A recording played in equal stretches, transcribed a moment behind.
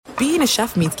being a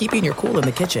chef means keeping your cool in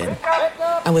the kitchen.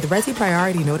 And with Resi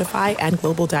Priority Notify and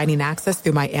Global Dining Access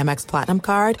through my Amex Platinum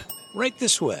card, right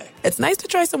this way. It's nice to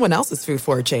try someone else's food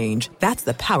for a change. That's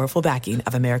the powerful backing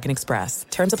of American Express.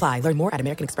 Terms apply. Learn more at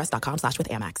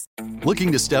americanexpress.com/withAmex.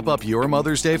 Looking to step up your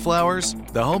Mother's Day flowers?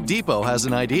 The Home Depot has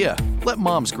an idea. Let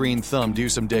Mom's green thumb do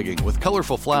some digging with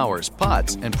colorful flowers,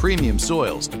 pots, and premium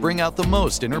soils to bring out the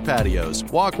most in her patios,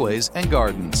 walkways, and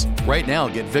gardens. Right now,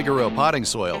 get Vigoro potting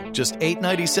soil, just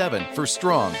 $8.97 for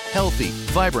strong, healthy,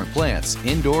 vibrant plants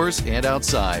indoors and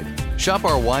outside. Shop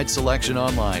our wide selection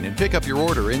online and pick up your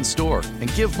order in-store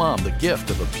and give Mom the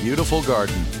gift of a beautiful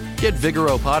garden. Get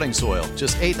Vigoro potting soil,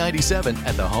 just $8.97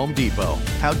 at the Home Depot.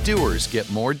 How doers get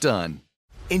more done.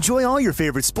 Enjoy all your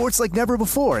favorite sports like never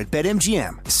before at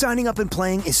BetMGM. Signing up and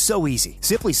playing is so easy.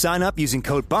 Simply sign up using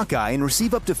code Buckeye and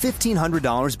receive up to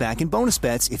 $1,500 back in bonus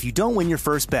bets if you don't win your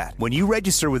first bet. When you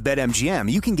register with BetMGM,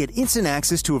 you can get instant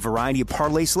access to a variety of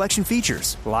parlay selection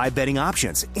features, live betting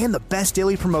options, and the best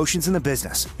daily promotions in the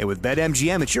business. And with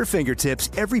BetMGM at your fingertips,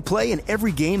 every play and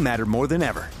every game matter more than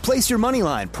ever. Place your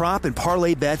moneyline, prop, and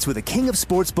parlay bets with the king of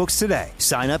sportsbooks today.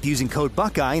 Sign up using code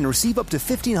Buckeye and receive up to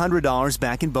 $1,500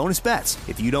 back in bonus bets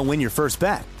if you don't win your first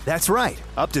bet. That's right,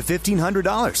 up to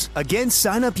 $1,500. Again,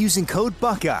 sign up using code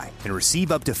Buckeye and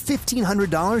receive up to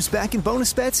 $1,500 back in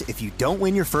bonus bets if you don't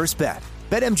win your first bet.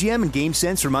 BetMGM and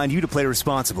GameSense remind you to play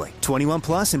responsibly. 21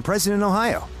 plus and present in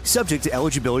Ohio. Subject to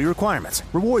eligibility requirements.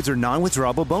 Rewards are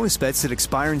non-withdrawable bonus bets that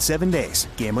expire in 7 days.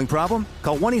 Gambling problem?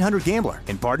 Call 1-800-GAMBLER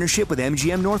in partnership with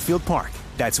MGM Northfield Park.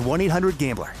 That's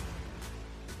 1-800-GAMBLER.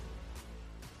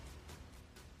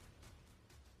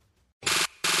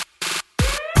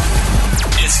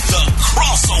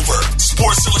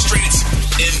 Sports Illustrated's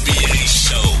NBA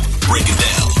show, breaking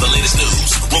down the latest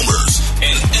news, rumors,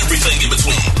 and everything in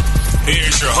between.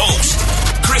 Here's your host,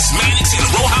 Chris Mannix and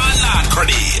Rohan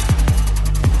Nadkarni.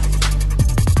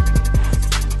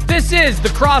 This is the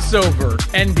Crossover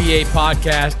NBA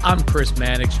podcast. I'm Chris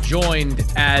Mannix, joined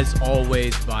as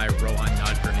always by Rohan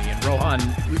Nadkarni. And Rohan,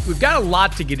 we've got a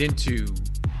lot to get into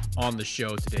on the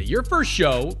show today. Your first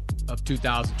show of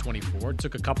 2024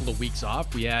 took a couple of weeks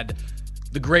off. We had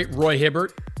the great Roy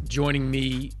Hibbert joining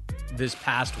me this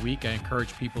past week. I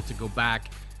encourage people to go back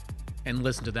and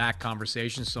listen to that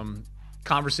conversation. Some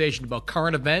conversation about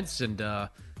current events and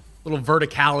a little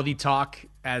verticality talk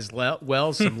as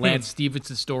well. Some Lance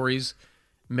Stephenson stories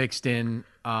mixed in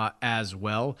as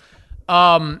well.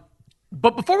 But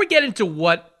before we get into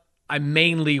what I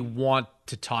mainly want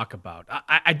to talk about,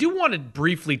 I do want to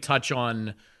briefly touch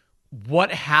on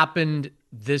what happened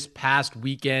this past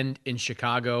weekend in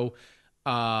Chicago.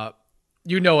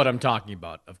 You know what I'm talking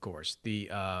about, of course.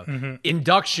 The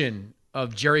induction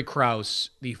of Jerry Krause,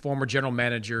 the former general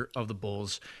manager of the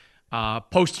Bulls,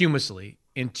 posthumously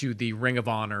into the Ring of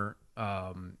Honor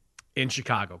in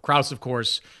Chicago. Krause, of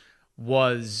course,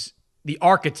 was the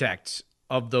architect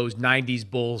of those 90s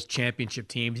Bulls championship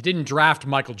teams. He didn't draft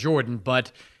Michael Jordan,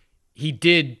 but he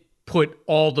did put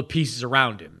all the pieces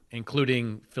around him,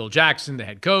 including Phil Jackson, the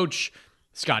head coach,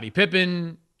 Scottie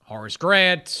Pippen, Horace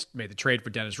Grant, made the trade for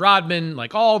Dennis Rodman,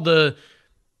 like all the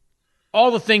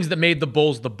things that made the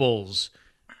Bulls,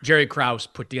 Jerry Krause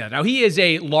put together. Now, he is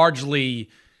a largely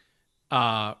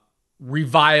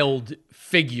reviled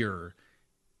figure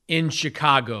in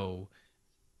Chicago,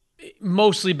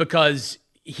 mostly because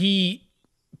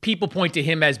people point to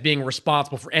him as being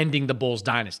responsible for ending the Bulls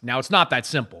dynasty. Now, it's not that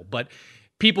simple, but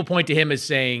people point to him as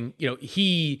saying,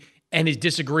 he and his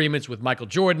disagreements with Michael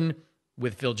Jordan,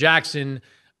 with Phil Jackson,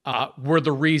 were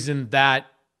the reason that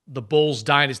the Bulls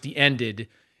dynasty ended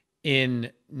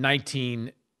in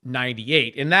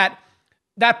 1998. And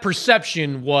that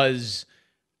perception was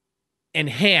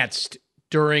enhanced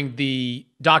during the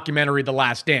documentary The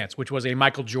Last Dance, which was a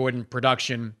Michael Jordan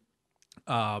production,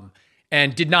 and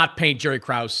did not paint Jerry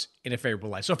Krause in a favorable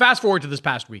light. So fast forward to this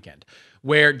past weekend,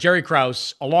 where Jerry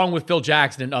Krause, along with Phil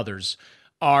Jackson and others,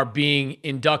 are being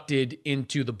inducted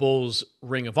into the Bulls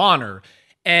Ring of Honor.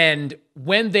 And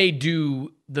when they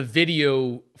do the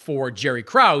video for Jerry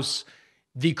Krause,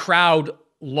 the crowd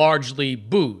largely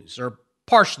boos, or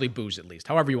partially boos at least,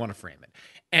 however you want to frame it.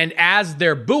 And as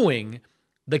they're booing,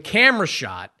 the camera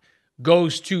shot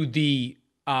goes to the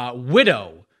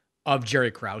widow of Jerry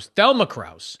Krause, Thelma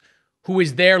Krause, who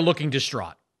is there looking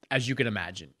distraught, as you can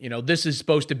imagine. This is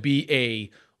supposed to be a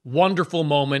wonderful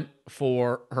moment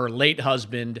for her late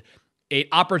husband, an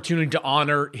opportunity to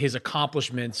honor his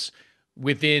accomplishments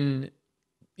within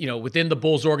the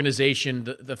Bulls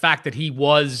organization, the fact that he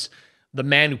was the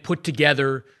man who put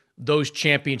together those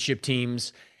championship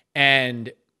teams,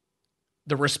 and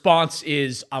the response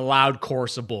is a loud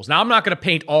chorus of Bulls. Now, I'm not going to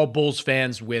paint all Bulls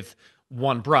fans with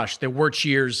one brush. There were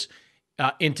cheers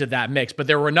into that mix, but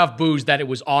there were enough boos that it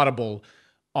was audible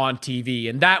on TV.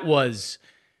 And that was,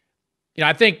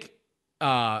 I think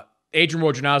Adrian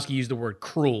Wojnarowski used the word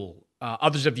cruel.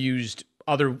 Others have used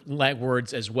other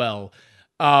words as well.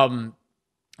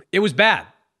 It was bad.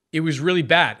 It was really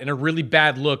bad, and a really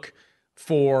bad look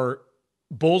for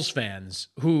Bulls fans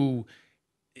who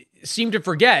seem to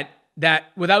forget that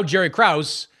without Jerry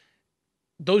Krause,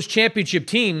 those championship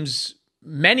teams,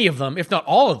 many of them, if not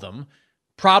all of them,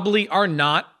 probably are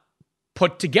not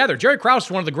put together. Jerry Krause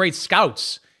was one of the great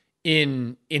scouts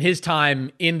in his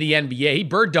time in the NBA. He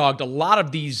bird-dogged a lot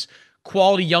of these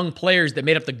quality young players that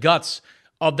made up the guts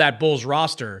of that Bulls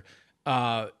roster.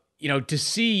 To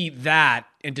see that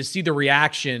and to see the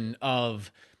reaction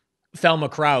of Thelma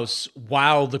Krause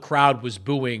while the crowd was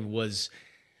booing was,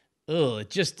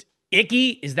 just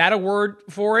icky. Is that a word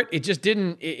for it?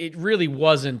 It really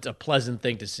wasn't a pleasant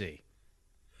thing to see.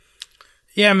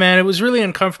 Yeah, man, it was really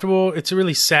uncomfortable. It's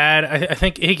really sad. I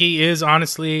think icky is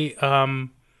honestly a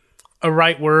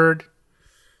right word.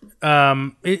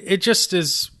 It just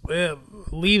is,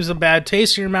 leaves a bad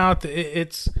taste in your mouth.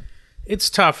 It's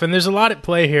tough, and there's a lot at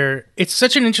play here. It's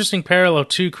such an interesting parallel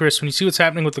too, Chris, when you see what's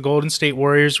happening with the Golden State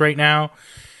Warriors right now,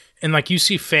 and like you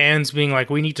see fans being like,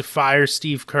 we need to fire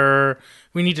Steve Kerr,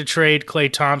 we need to trade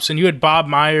Klay Thompson. You had Bob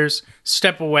Myers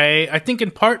step away, I think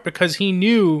in part because he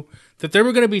knew that there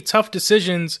were going to be tough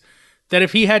decisions that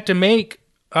if he had to make,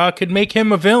 could make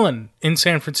him a villain in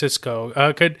San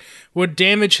Francisco, would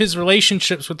damage his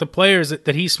relationships with the players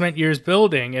that he spent years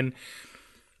building. And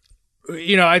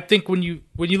I think when you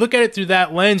look at it through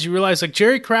that lens, you realize like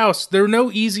Jerry Krause, there are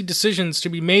no easy decisions to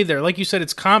be made there. Like you said,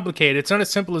 it's complicated. It's not as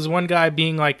simple as one guy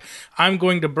being like, I'm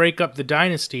going to break up the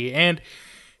dynasty. And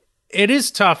it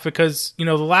is tough because,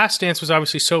 The Last Dance was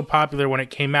obviously so popular when it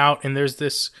came out, and there's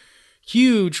this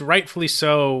huge, rightfully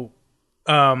so,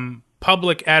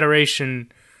 public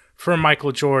adoration for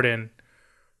Michael Jordan.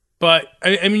 But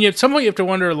I mean, at some point you have to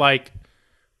wonder, like,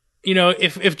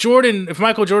 if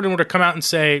Michael Jordan were to come out and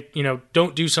say,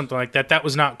 don't do something like that, that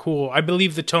was not cool, I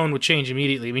believe the tone would change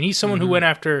immediately. I mean, he's someone who went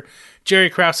after Jerry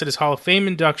Krause at his Hall of Fame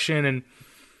induction. And,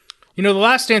 The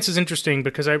Last Dance is interesting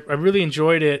because I really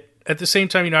enjoyed it. At the same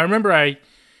time, I remember I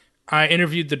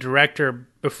interviewed the director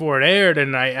before it aired,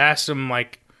 and I asked him,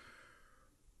 like,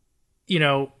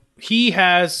 he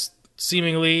has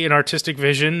seemingly an artistic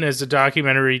vision as a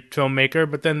documentary filmmaker,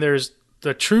 but then there's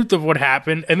the truth of what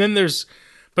happened, and then there's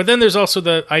also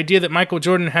the idea that Michael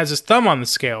Jordan has his thumb on the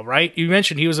scale, right? You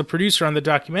mentioned he was a producer on the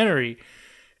documentary,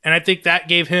 and I think that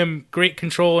gave him great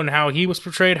control in how he was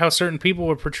portrayed, how certain people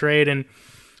were portrayed, and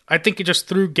I think it just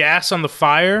threw gas on the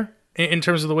fire in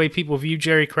terms of the way people view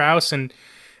Jerry Krause, and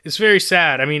it's very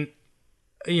sad. I mean,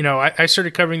 I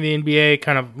started covering the NBA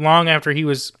kind of long after he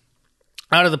was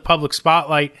out of the public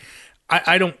spotlight.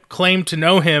 I don't claim to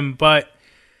know him, but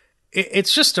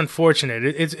it's just unfortunate.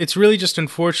 It's really just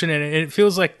unfortunate, and it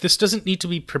feels like this doesn't need to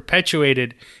be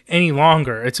perpetuated any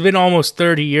longer. It's been almost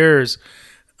 30 years.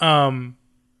 The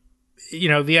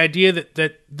idea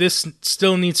that this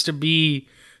still needs to be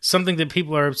something that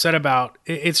people are upset about,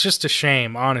 it's just a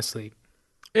shame, honestly.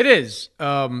 It is.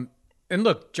 And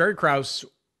look, Jerry Krause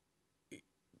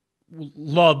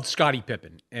loved Scottie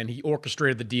Pippen, and he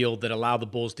orchestrated the deal that allowed the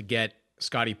Bulls to get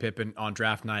Scottie Pippen on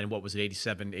draft night in, what was it,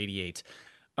 87, 88.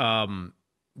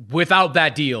 Without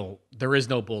that deal, there is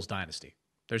no Bulls dynasty.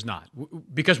 There's not.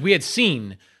 Because we had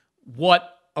seen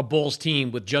what a Bulls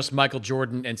team with just Michael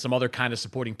Jordan and some other kind of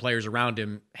supporting players around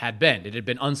him had been. It had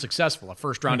been unsuccessful, a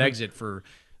first-round exit for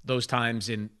those times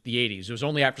in the 80s. It was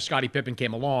only after Scottie Pippen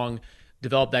came along,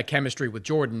 developed that chemistry with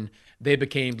Jordan, they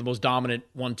became the most dominant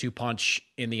 1-2 punch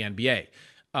in the NBA.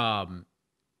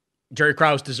 Jerry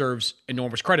Krause deserves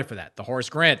enormous credit for that. The Horace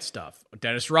Grant stuff,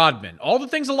 Dennis Rodman, all the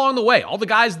things along the way, all the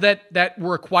guys that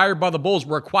were acquired by the Bulls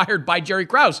were acquired by Jerry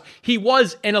Krause. He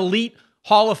was an elite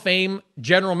Hall of Fame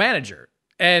general manager.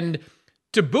 And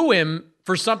to boo him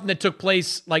for something that took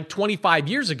place like 25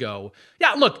 years ago,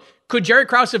 yeah, look, could Jerry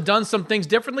Krause have done some things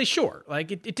differently? Sure.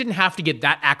 Like, it didn't have to get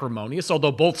that acrimonious,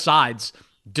 although both sides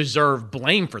deserve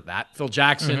blame for that. Phil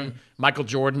Jackson, Michael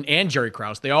Jordan, and Jerry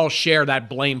Krause, they all share that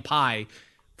blame pie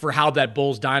for how that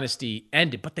Bulls dynasty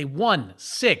ended. But they won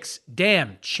 6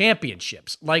 damn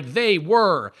championships. Like, they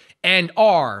were and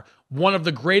are one of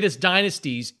the greatest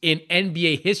dynasties in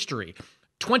NBA history.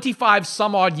 25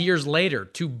 some odd years later,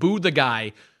 to boo the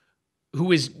guy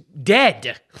who is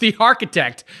dead, the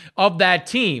architect of that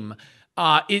team,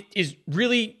 it is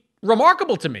really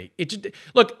remarkable to me.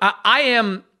 Look,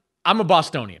 I'm a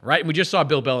Bostonian, right? And we just saw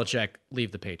Bill Belichick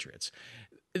leave the Patriots.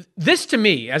 This to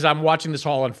me, as I'm watching this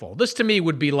all unfold, this to me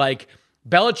would be like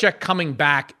Belichick coming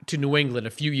back to New England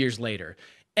a few years later,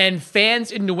 and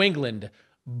fans in New England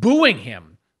booing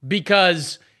him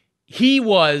because he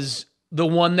was the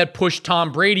one that pushed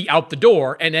Tom Brady out the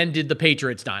door and ended the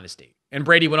Patriots dynasty. And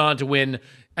Brady went on to win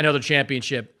another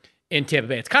championship in Tampa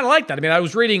Bay. It's kind of like that. I mean, I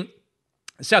was reading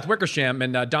Seth Wickersham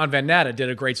and Don Van Natta did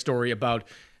a great story about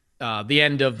the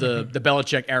end of the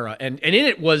Belichick era. And in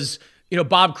it was,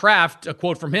 Bob Kraft, a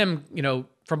quote from him,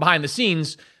 from behind the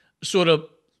scenes, sort of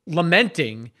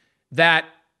lamenting that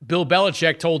Bill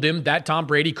Belichick told him that Tom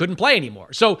Brady couldn't play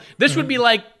anymore. So this would be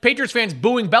like Patriots fans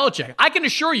booing Belichick. I can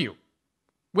assure you,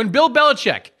 when Bill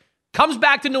Belichick comes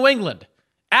back to New England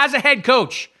as a head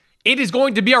coach, it is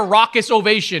going to be a raucous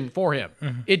ovation for him.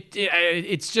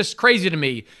 It's just crazy to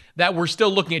me that we're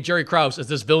still looking at Jerry Krause as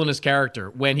this villainous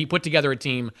character when he put together a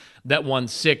team that won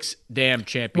 6 damn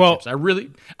championships. Well,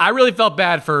 I really felt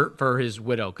bad for his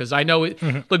widow because I know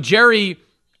look, Jerry,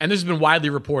 and this has been widely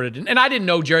reported, and I didn't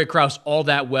know Jerry Krause all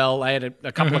that well. I had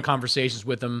a couple of conversations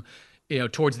with him,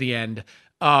 towards the end.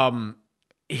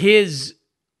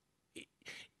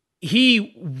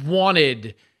 He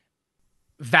wanted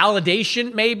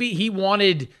validation, maybe. He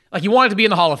wanted to be in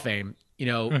the Hall of Fame,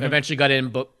 eventually got in,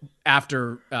 but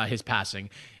after his passing.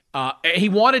 He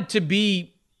wanted to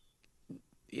be,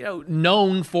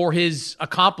 known for his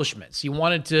accomplishments. He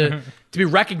wanted to be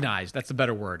recognized, that's the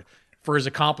better word, for his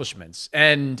accomplishments.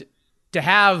 And to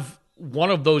have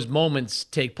one of those moments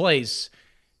take place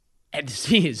and to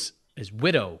see his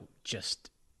widow just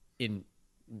in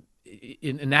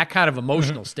that kind of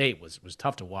emotional state was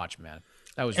tough to watch, man.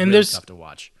 That was really tough to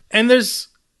watch. And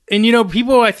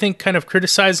people I think kind of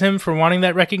criticize him for wanting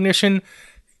that recognition.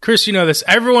 Chris, you know this.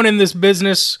 Everyone in this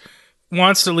business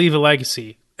wants to leave a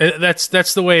legacy.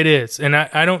 That's the way it is. And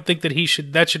I don't think that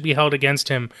that should be held against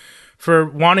him for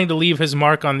wanting to leave his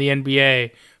mark on the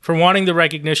NBA, for wanting the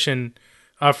recognition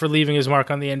for leaving his mark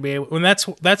on the NBA. When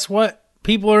that's what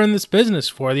people are in this business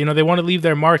for. They want to leave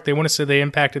their mark. They want to say they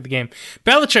impacted the game.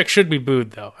 Belichick should be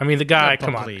booed, though. I mean, the guy,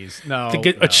 come on. Please. No.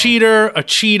 A cheater,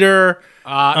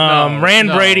 ran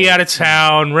Brady out of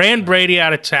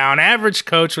town, average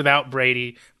coach without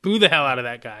Brady. Boo the hell out of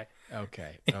that guy.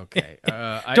 Okay.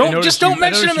 Don't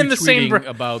mention him in the same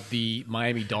about the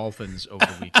Miami Dolphins over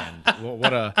the weekend.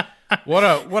 What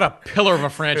a pillar of a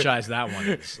franchise that one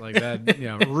is. Like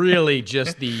that, really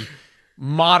just the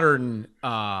modern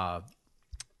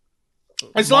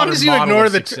as long as you ignore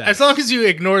the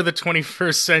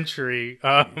 21st century,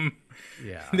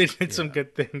 they did some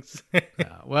good things.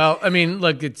 Well, I mean,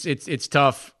 look, it's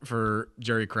tough for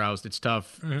Jerry Krause. It's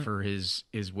tough for his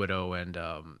widow, and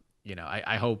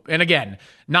I hope. And again,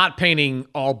 not painting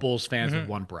all Bulls fans with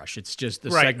one brush. It's just the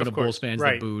segment of Bulls fans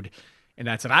that booed, and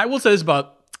that's it. I will say this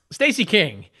about Stacey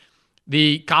King,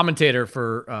 the commentator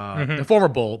for the former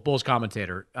Bulls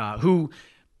commentator, who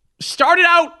started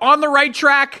out on the right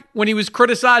track when he was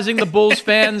criticizing the Bulls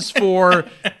fans for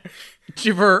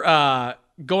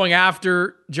going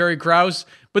after Jerry Krause.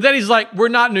 But then he's like, we're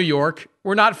not New York.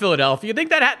 We're not Philadelphia. You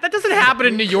think that doesn't happen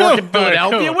in New York and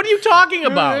Philadelphia? What are you talking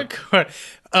about?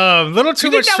 Little too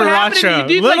much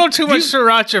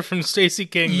sriracha from Stacey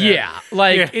King there. Yeah.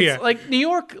 Like New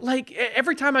York, like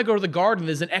every time I go to the Garden,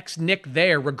 there's an ex-Knick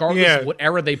there, regardless of what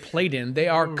era they played in. They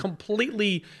are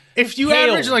completely... If you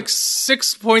average like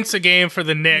 6 points a game for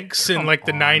the Knicks in the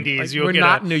 90s, we're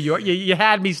not New York. You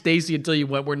had me, Stacey, until you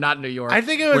went. We're not New York. I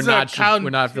think it was we're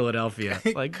not Philadelphia.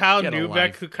 Like Kyle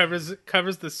Neubeck, who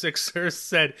covers the Sixers,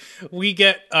 said we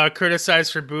get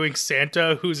criticized for booing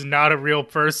Santa, who's not a real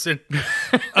person.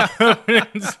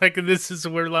 It's like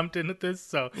we're lumped in with this.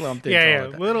 So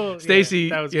little Stacey.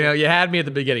 You had me at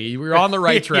the beginning. You were on the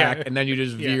right track, and then you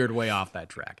just veered way off that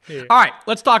track. Yeah. All right,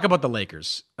 let's talk about the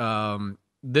Lakers.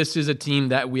 This is a team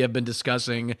that we have been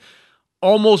discussing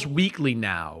almost weekly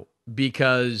now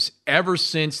because ever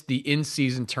since the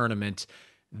in-season tournament,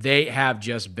 they have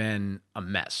just been a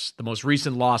mess. The most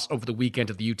recent loss over the weekend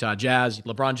to the Utah Jazz,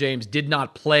 LeBron James did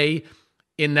not play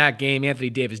in that game.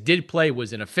 Anthony Davis did play,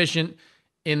 was inefficient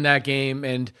in that game.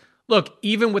 And look,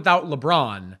 even without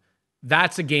LeBron,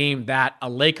 that's a game that a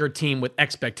Laker team with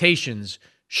expectations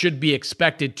should be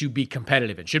expected to be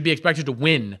competitive and should be expected to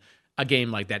win a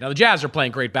game like that. Now, the Jazz are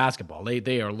playing great basketball.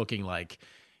 They are looking like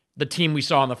the team we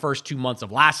saw in the first 2 months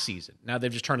of last season. Now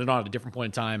they've just turned it on at a different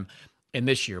point in time in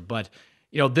this year. But,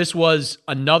 this was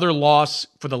another loss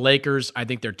for the Lakers. I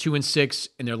think they're 2-6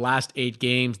 in their last 8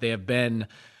 games. They have been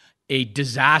a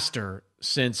disaster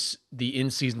since the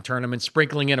in-season tournament,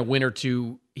 sprinkling in a win or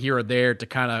two here or there to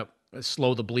kind of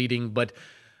slow the bleeding. But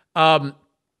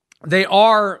they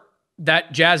are,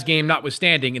 that Jazz game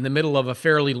notwithstanding, in the middle of a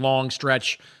fairly long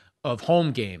stretch of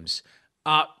home games.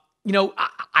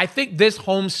 I think this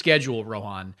home schedule,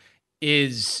 Rohan,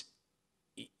 is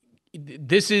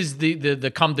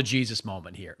the come to Jesus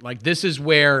moment here. Like, this is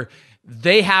where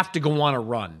they have to go on a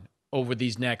run over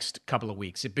these next couple of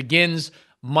weeks. It begins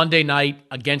Monday night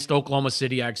against Oklahoma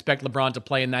City. I expect LeBron to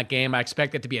play in that game. I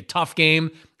expect it to be a tough game.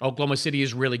 Oklahoma City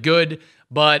is really good,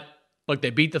 but look,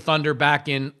 they beat the Thunder back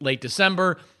in late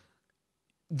December.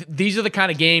 These are the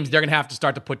kind of games they're going to have to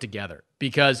start to put together,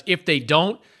 because if they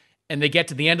don't, and they get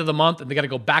to the end of the month and they got to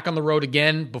go back on the road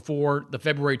again before the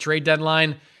February trade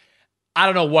deadline, I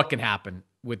don't know what can happen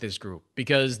with this group,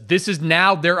 because this is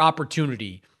now their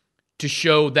opportunity to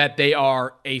show that they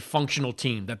are a functional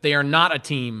team, that they are not a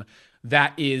team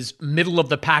that is middle of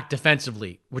the pack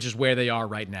defensively, which is where they are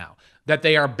right now, that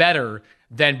they are better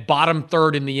than bottom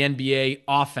third in the NBA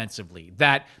offensively,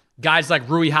 that guys like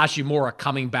Rui Hachimura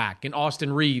coming back and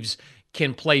Austin Reeves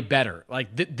can play better. Like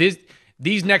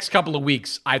these next couple of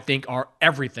weeks, I think, are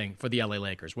everything for the LA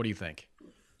Lakers. What do you think?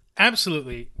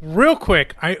 Absolutely. Real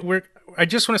quick, I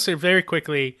just want to say very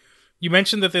quickly, you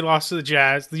mentioned that they lost to the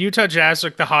Jazz. The Utah Jazz are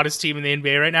like the hottest team in the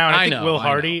NBA right now, and I think Will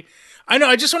Hardy. I know.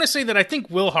 I just want to say that I think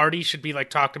Will Hardy should be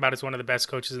talked about as one of the best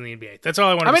coaches in the NBA. That's all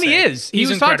I want to say. He is. He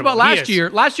was talked about last year.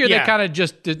 Last year, they kind of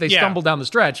just stumbled down the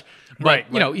stretch. But,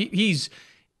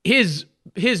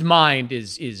 his mind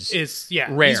is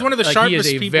rare. He's one of the sharpest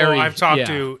people I've talked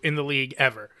to in the league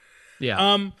ever.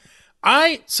 Yeah.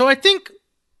 I think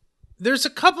there's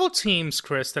a couple teams,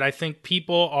 Chris, that I think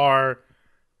people are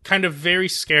kind of very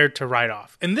scared to write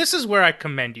off. And this is where I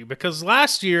commend you, because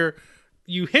last year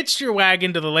you hitched your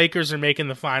wagon to the Lakers are making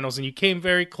the finals, and you came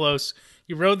very close.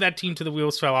 You rode that team till the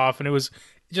wheels fell off, and it was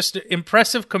just an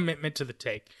impressive commitment to the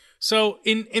take. So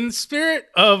in the spirit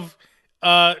of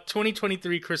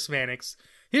 2023 Chris Mannix,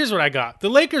 here's what I got. The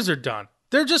Lakers are done.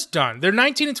 They're just done. They're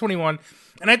 19-21,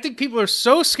 and I think people are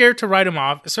so scared to write them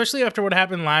off, especially after what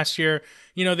happened last year.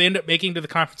 They end up making to the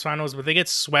conference finals, but they get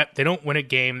swept. They don't win a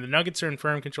game. The Nuggets are in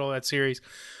firm control of that series.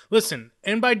 Listen,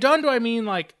 and by done do I mean,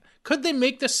 could they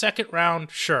make the second round?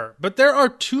 Sure. But there are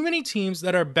too many teams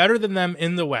that are better than them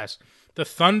in the West. The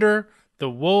Thunder, the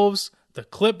Wolves, the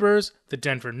Clippers, the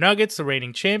Denver Nuggets, the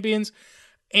reigning champions.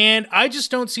 And I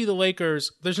just don't see the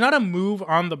Lakers. There's not a move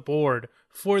on the board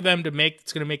for them to make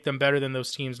that's going to make them better than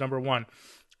those teams, number one.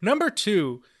 Number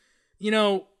two,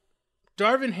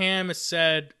 Darvin Ham has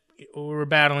said we're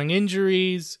battling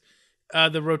injuries.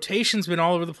 The rotation's been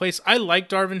all over the place. I like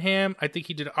Darvin Ham. I think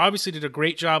he obviously did a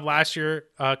great job last year,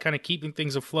 kind of keeping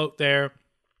things afloat there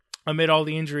amid all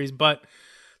the injuries. But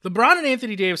LeBron and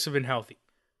Anthony Davis have been healthy.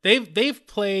 They've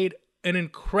played an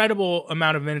incredible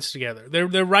amount of minutes together.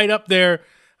 They're right up there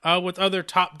with other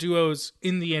top duos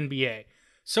in the NBA.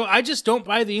 So I just don't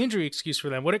buy the injury excuse for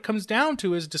them. What it comes down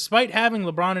to is, despite having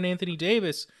LeBron and Anthony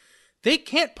Davis, they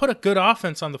can't put a good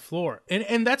offense on the floor.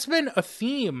 And that's been a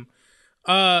theme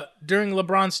during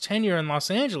LeBron's tenure in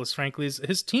Los Angeles, frankly, is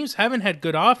his teams haven't had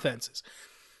good offenses.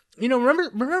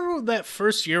 Remember that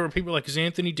first year where people were like, is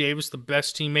Anthony Davis the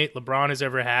best teammate LeBron has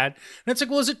ever had? And it's like,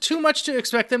 well, is it too much to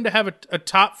expect them to have a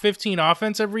top 15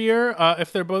 offense every year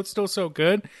if they're both still so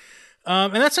good?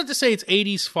 And that's not to say it's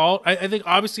AD's fault. I think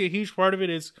obviously a huge part of it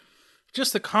is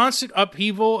just the constant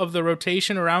upheaval of the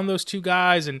rotation around those two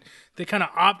guys, and they kind of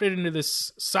opted into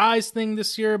this size thing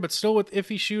this year, but still with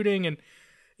iffy shooting. And,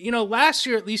 last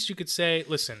year at least you could say,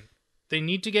 listen, they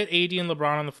need to get AD and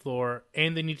LeBron on the floor,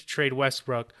 and they need to trade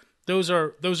Westbrook. Those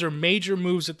are major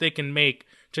moves that they can make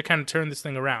to kind of turn this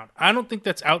thing around. I don't think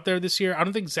that's out there this year. I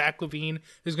don't think Zach LaVine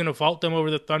is going to vault them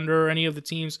over the Thunder or any of the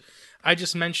teams I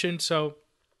just mentioned. So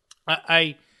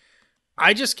I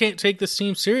just can't take this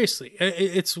team seriously.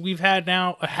 We've had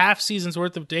now a half season's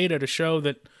worth of data to show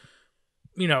that,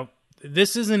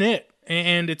 this isn't it.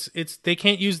 And they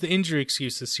can't use the injury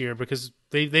excuse this year because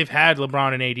they've had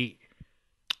LeBron and AD.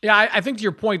 Yeah, I think to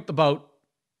your point about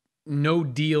no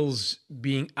deals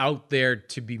being out there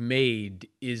to be made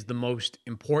is the most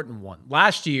important one.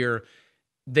 Last year,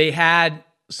 they had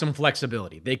some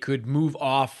flexibility. They could move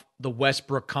off the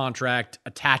Westbrook contract,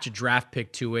 attach a draft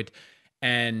pick to it,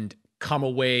 and come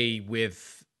away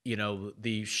with,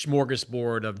 the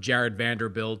smorgasbord of Jared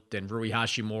Vanderbilt and Rui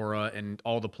Hachimura and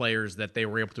all the players that they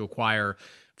were able to acquire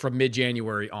from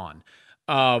mid-January on.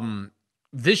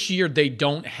 This year, they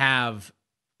don't have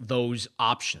those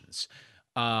options.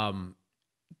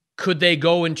 Could they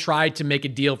go and try to make a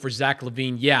deal for Zach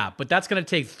LaVine? Yeah, but that's going to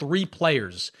take 3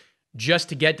 players just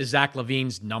to get to Zach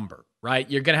LaVine's number, right?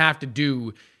 You're going to have to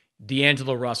do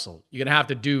D'Angelo Russell. You're going to have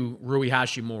to do Rui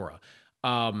Hachimura.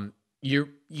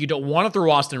 You don't want to throw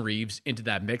Austin Reeves into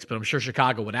that mix, but I'm sure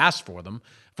Chicago would ask for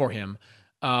him.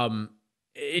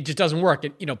 It just doesn't work.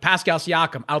 And, Pascal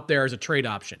Siakam out there as a trade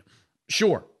option.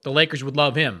 Sure, the Lakers would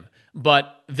love him,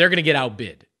 but they're going to get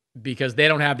outbid because they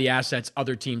don't have the assets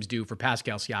other teams do for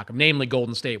Pascal Siakam, namely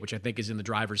Golden State, which I think is in the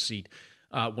driver's seat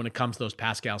when it comes to those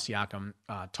Pascal Siakam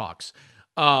talks.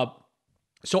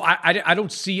 So I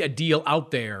don't see a deal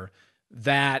out there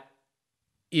that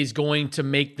is going to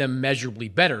make them measurably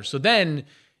better. So then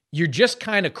you're just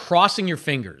kind of crossing your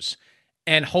fingers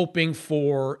and hoping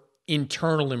for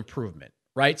internal improvement,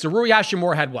 right? So Rui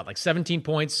Hachimura had like 17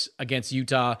 points against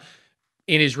Utah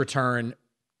in his return.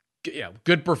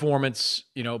 Good performance,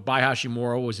 by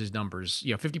Hachimura was his numbers,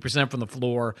 50% from the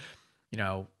floor,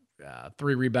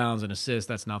 3 rebounds and assists.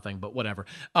 That's nothing, but whatever.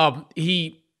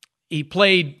 He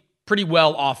played pretty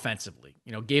well offensively,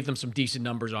 gave them some decent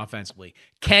numbers offensively.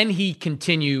 Can he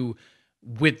continue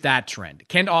with that trend?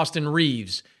 Can Austin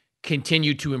Reeves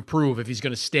continue to improve if he's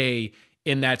going to stay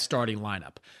in that starting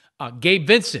lineup? Gabe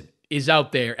Vincent is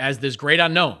out there as this great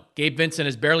unknown. Gabe Vincent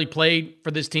has barely played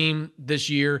for this team this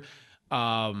year.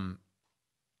 Can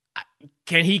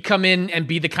he come in and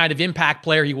be the kind of impact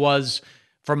player he was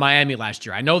for Miami last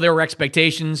year? I know there were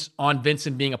expectations on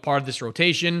Vincent being a part of this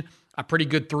rotation, a pretty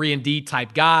good 3-and-D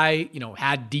type guy,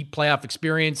 had deep playoff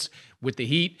experience with the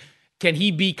Heat. Can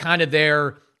he be kind of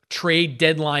their trade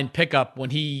deadline pickup when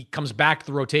he comes back to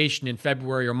the rotation in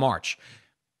February or March?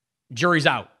 Jury's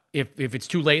out if it's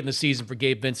too late in the season for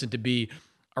Gabe Vincent to be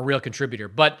a real contributor.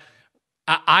 But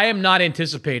I am not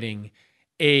anticipating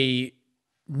a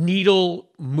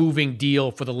needle-moving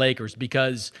deal for the Lakers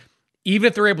because even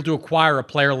if they're able to acquire a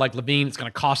player like LaVine, it's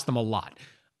going to cost them a lot.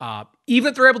 Even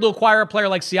if they're able to acquire a player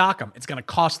like Siakam, it's going to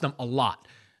cost them a lot.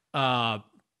 And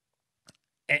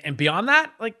beyond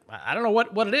that, I don't know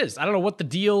what it is. I don't know what the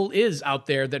deal is out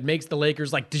there that makes the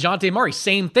Lakers, like DeJounte Murray,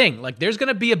 same thing. There's going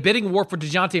to be a bidding war for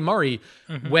DeJounte Murray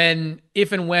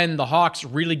if and when the Hawks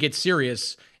really get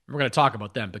serious. We're going to talk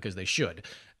about them because they should.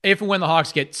 If and when the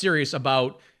Hawks get serious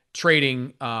about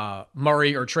trading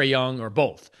Murray or Trae Young or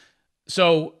both.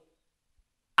 So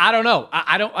I don't know.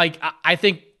 I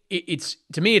think it's,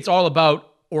 to me, it's all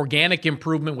about organic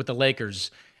improvement with the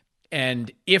Lakers.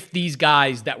 And if these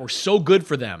guys that were so good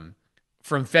for them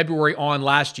from February on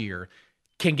last year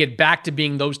can get back to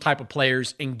being those type of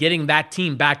players and getting that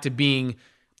team back to being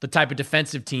the type of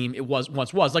defensive team it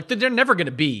once was. They're never going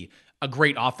to be a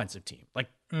great offensive team.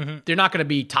 They're not going to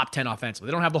be top 10 offensively.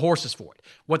 They don't have the horses for it.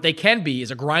 What they can be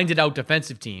is a grinded out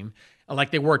defensive team,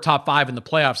 like they were top 5 in the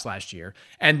playoffs last year.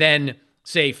 And then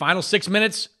say final 6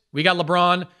 minutes, we got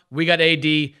LeBron, we got AD,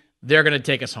 they're going to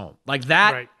take us home.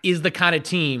 That is the kind of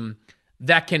team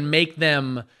that can make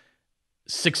them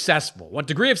successful. What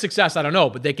degree of success, I don't know,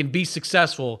 but they can be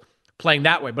successful playing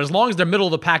that way. But as long as they're middle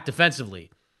of the pack defensively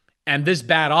and this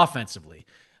bad offensively,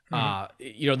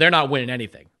 they're not winning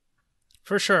anything.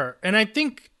 For sure. And I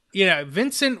think,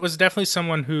 Vincent was definitely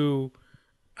someone who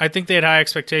I think they had high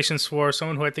expectations for,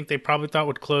 someone who I think they probably thought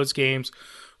would close games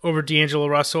over D'Angelo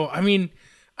Russell. I mean,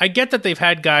 I get that they've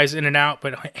had guys in and out,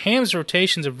 but Ham's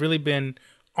rotations have really been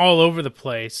all over the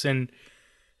place. And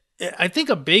I think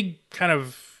a big kind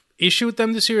of issue with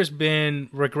them this year has been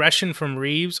regression from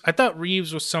Reeves. I thought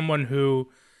Reeves was someone who,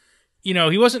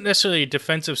 he wasn't necessarily a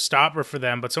defensive stopper for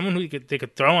them, but someone who they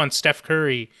could throw on Steph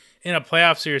Curry in a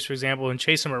playoff series, for example, and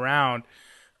chase him around.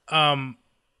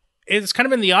 It's kind of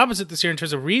been the opposite this year in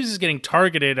terms of Reeves is getting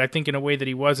targeted, I think, in a way that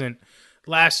he wasn't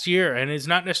last year, and is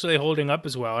not necessarily holding up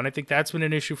as well. And I think that's been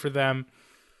an issue for them.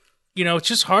 It's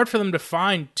just hard for them to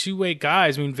find two-way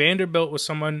guys. I mean, Vanderbilt was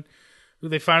someone who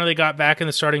they finally got back in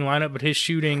the starting lineup, but his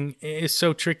shooting is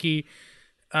so tricky.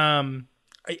 I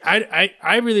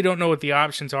really don't know what the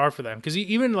options are for them. Because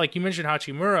even like you mentioned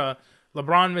Hachimura,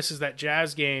 LeBron misses that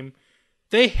Jazz game.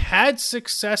 They had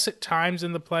success at times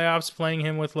in the playoffs playing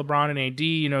him with LeBron and AD.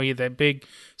 He had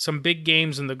some big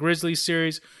games in the Grizzlies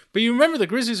series. But you remember the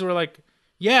Grizzlies were like,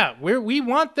 yeah, we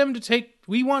want him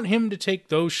to take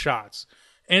those shots.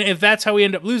 And if that's how we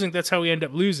end up losing, that's how we end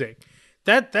up losing.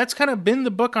 That's kind of been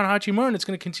the book on Hachimura, and it's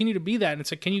going to continue to be that. And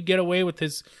it's like, can you get away with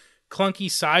his clunky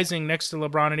sizing next to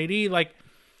LeBron and AD?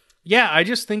 I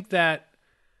just think that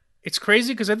it's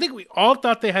crazy because I think we all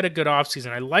thought they had a good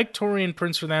offseason. I like Taurean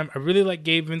Prince for them. I really like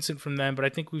Gabe Vincent from them, but I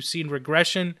think we've seen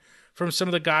regression from some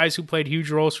of the guys who played huge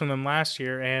roles from them last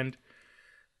year, and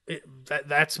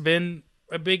that's been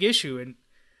a big issue. And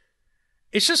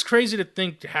it's just crazy to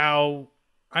think how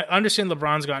I understand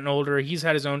LeBron's gotten older. He's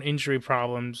had his own injury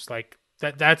problems.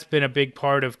 That's been a big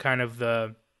part of kind of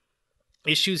the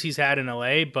issues he's had in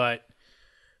LA, but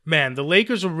man, the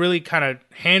Lakers were really kind of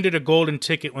handed a golden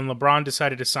ticket when LeBron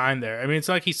decided to sign there. I mean, it's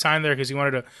not like he signed there because he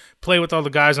wanted to play with all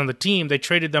the guys on the team. They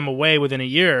traded them away within a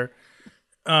year.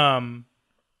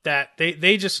 that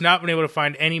they just not been able to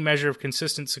find any measure of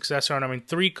consistent success around. I mean,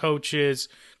 3 coaches,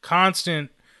 constant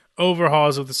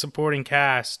overhauls of the supporting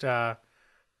cast.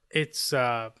 It's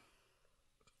wild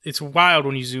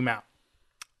when you zoom out.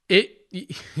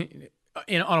 On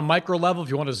a micro level, if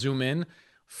you want to zoom in,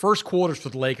 first quarters for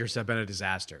the Lakers have been a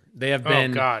disaster. They have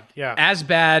been as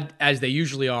bad as they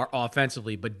usually are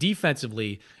offensively, but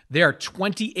defensively, they are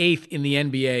 28th in the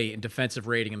NBA in defensive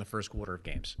rating in the first quarter of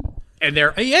games. And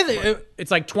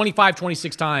it's like 25,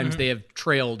 26 times they have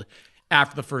trailed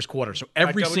after the first quarter. So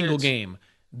every single game,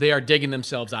 they are digging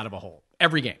themselves out of a hole.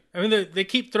 Every game. I mean, they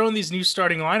keep throwing these new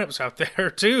starting lineups out there,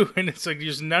 too, and it's like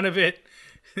just none of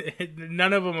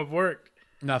them have worked.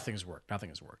 Nothing's worked.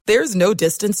 There's no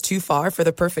distance too far for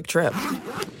the perfect trip.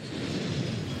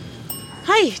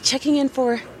 Hi, checking in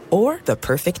for... Or the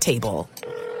perfect table.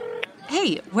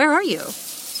 Hey, where are you?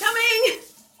 Coming!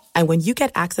 And when you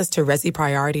get access to Resi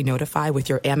Priority Notify with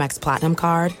your Amex Platinum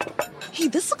card... Hey,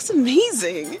 this looks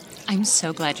amazing! I'm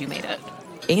so glad you made it.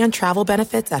 And travel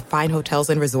benefits at fine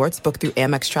hotels and resorts booked through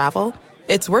Amex Travel,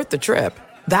 it's worth the trip.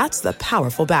 That's the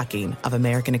powerful backing of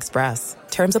American Express.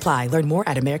 Terms apply. Learn more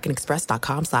at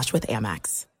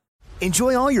americanexpress.com/withAmex.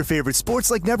 Enjoy all your favorite sports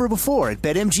like never before at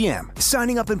BetMGM.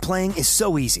 Signing up and playing is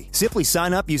so easy. Simply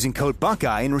sign up using code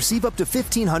Buckeye and receive up to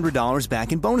 $1,500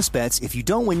 back in bonus bets if you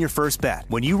don't win your first bet.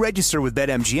 When you register with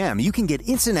BetMGM, you can get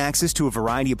instant access to a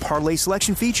variety of parlay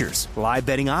selection features, live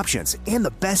betting options, and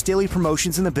the best daily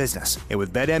promotions in the business. And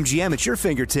with BetMGM at your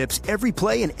fingertips, every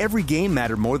play and every game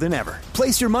matter more than ever.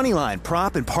 Place your moneyline,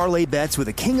 prop, and parlay bets with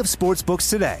the king of sportsbooks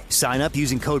today. Sign up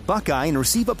using code Buckeye and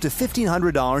receive up to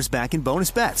 $1,500 back in bonus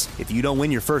bets if you don't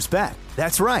win your first bet.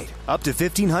 That's right, up to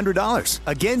 $1,500.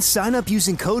 Again, sign up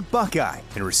using code Buckeye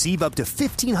and receive up to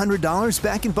 $1,500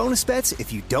 back in bonus bets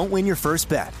if you don't win your first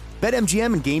bet.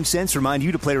 BetMGM and GameSense remind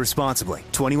you to play responsibly.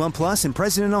 21 plus and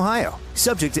present in Ohio.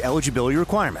 Subject to eligibility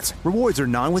requirements. Rewards are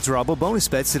non-withdrawable bonus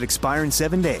bets that expire in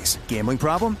 7 days. Gambling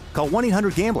problem? Call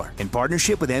 1-800-GAMBLER in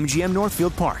partnership with MGM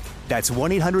Northfield Park. That's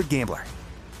 1-800-GAMBLER.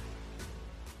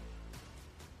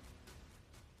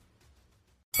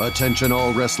 Attention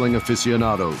all wrestling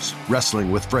aficionados.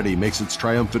 Wrestling with Freddie makes its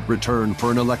triumphant return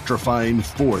for an electrifying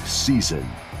 4th season.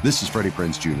 This is Freddie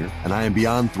Prinze Jr., and I am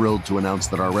beyond thrilled to announce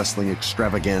that our wrestling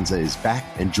extravaganza is back,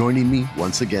 and joining me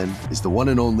once again is the one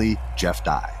and only Jeff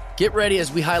Dye. Get ready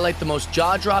as we highlight the most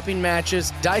jaw-dropping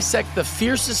matches, dissect the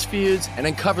fiercest feuds, and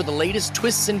uncover the latest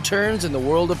twists and turns in the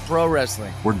world of pro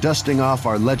wrestling. We're dusting off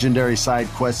our legendary side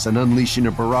quests and unleashing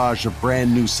a barrage of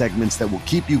brand new segments that will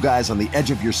keep you guys on the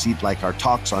edge of your seat like our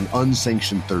talks on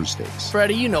Unsanctioned Thursdays.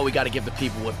 Freddie, you know we got to give the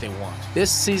people what they want.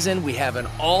 This season, we have an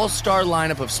all-star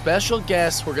lineup of special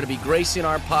guests who are going to be gracing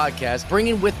our podcast,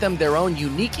 bringing with them their own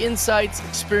unique insights,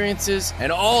 experiences,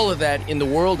 and all of that in the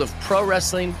world of pro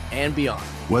wrestling and beyond.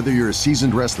 Whether you're a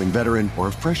seasoned wrestling veteran or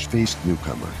a fresh-faced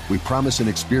newcomer, we promise an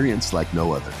experience like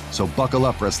no other. So buckle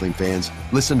up, wrestling fans.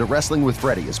 Listen to Wrestling with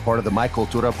Freddie as part of the My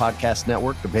Cultura Podcast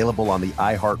Network, available on the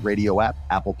iHeartRadio app,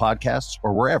 Apple Podcasts,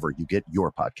 or wherever you get your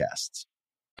podcasts.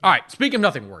 All right, speaking of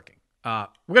nothing working, we're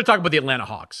going to talk about the Atlanta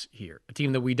Hawks here, a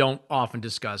team that we don't often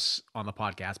discuss on the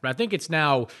podcast, but I think it's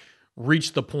now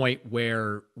reached the point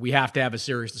where we have to have a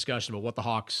serious discussion about what the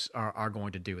Hawks are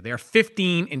going to do. They're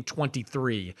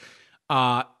 15-23.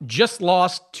 Just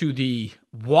lost to the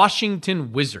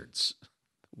Washington Wizards.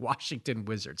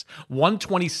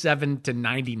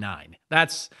 127-99.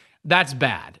 That's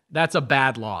bad. That's a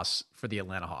bad loss for the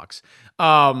Atlanta Hawks.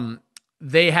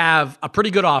 They have a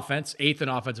pretty good offense, 8th in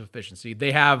offensive efficiency.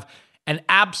 They have an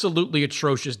absolutely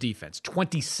atrocious defense,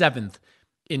 27th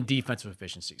in defensive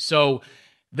efficiency. So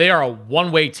they are a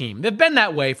one-way team. They've been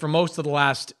that way for most of the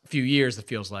last few years, it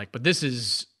feels like, but this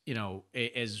is,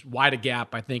 as wide a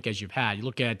gap, I think, as you've had. You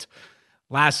look at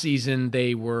last season,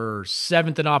 they were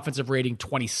 7th in offensive rating,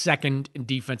 22nd in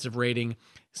defensive rating.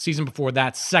 Season before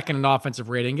that, 2nd in offensive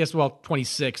rating. Guess,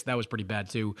 26th, that was pretty bad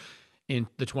too in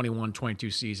the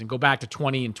 21-22 season. Go back to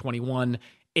 20 and 21,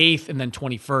 8th and then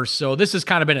 21st. So this has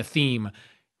kind of been a theme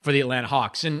for the Atlanta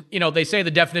Hawks. And, they say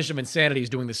the definition of insanity is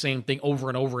doing the same thing over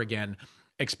and over again,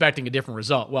 expecting a different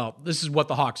result. Well, this is what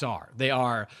the Hawks are. They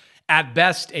are, at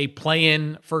best, a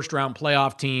play-in first-round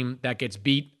playoff team that gets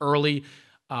beat early,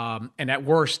 and at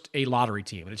worst, a lottery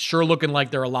team. And it's sure looking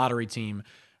like they're a lottery team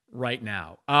right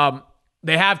now.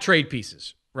 They have trade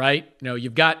pieces, right?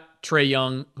 You've got Trae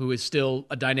Young, who is still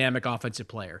a dynamic offensive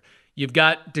player. You've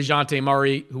got DeJounte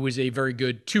Murray, who is a very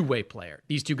good two-way player.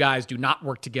 These two guys do not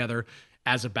work together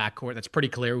as a backcourt. That's pretty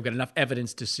clear. We've got enough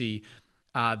evidence to see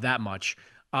that much.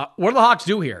 What do the Hawks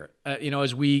do here,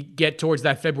 as we get towards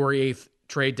that February 8th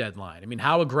trade deadline? I mean,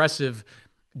 how aggressive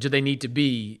do they need to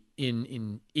be,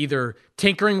 in either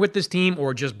tinkering with this team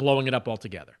or just blowing it up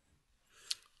altogether?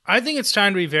 I think it's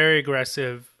time to be very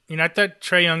aggressive. I thought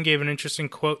Trae Young gave an interesting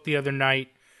quote the other night.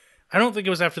 I don't think it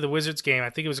was after the Wizards game. I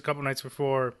think it was a couple nights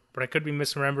before, but I could be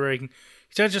misremembering.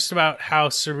 He talked just about how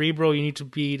cerebral you need to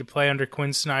be to play under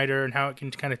Quinn Snyder and how it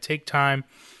can kind of take time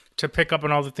to pick up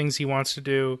on all the things he wants to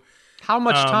do. How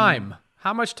much time?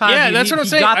 How much time? Yeah, that's what I'm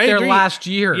saying. He got I there agree. last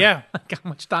year. Yeah. Like, how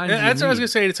much time? That's what I was gonna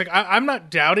say. It's like I'm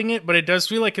not doubting it, but it does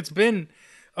feel like it's been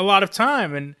a lot of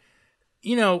time. And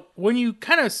when you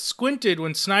kind of squinted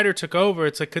when Snyder took over,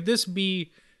 it's like, could this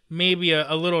be maybe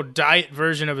a little diet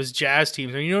version of his Jazz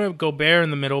teams? I mean, you don't have Gobert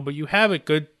in the middle, but you have a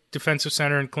good defensive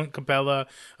center in Clint Capella,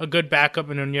 a good backup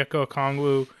in Onyeka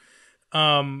Okongwu.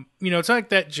 It's not like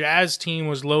that Jazz team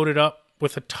was loaded up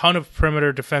with a ton of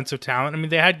perimeter defensive talent. I mean,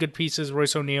 they had good pieces,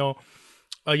 Royce O'Neal,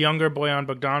 a younger Bojan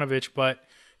Bogdanovic, but,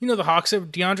 the Hawks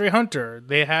have DeAndre Hunter.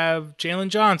 They have Jalen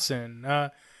Johnson.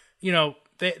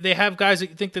 They have guys that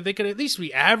you think that they could at least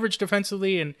be average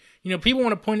defensively. And, people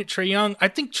want to point at Trae Young. I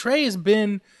think Trae has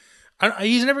been,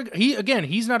 he's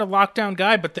not a lockdown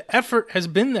guy, but the effort has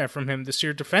been there from him this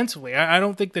year defensively. I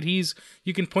don't think that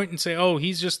you can point and say, oh,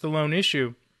 he's just the lone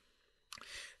issue.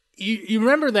 You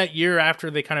remember that year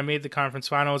after they kind of made the conference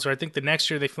finals, or I think the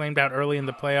next year they flamed out early in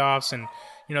the playoffs, and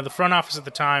the front office at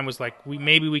the time was like,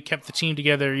 we kept the team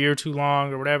together a year too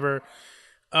long or whatever.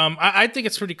 I think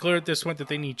it's pretty clear at this point that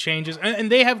they need changes,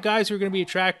 and they have guys who are going to be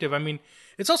attractive. I mean,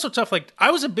 it's also tough. Like, I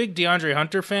was a big DeAndre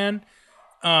Hunter fan,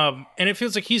 and it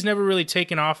feels like he's never really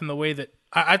taken off in the way that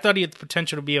I thought he had the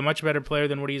potential to be a much better player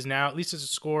than what he is now, at least as a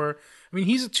scorer. I mean,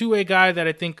 he's a two-way guy that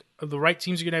I think the right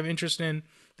teams are going to have interest in.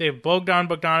 They have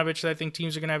Bogdanovic that I think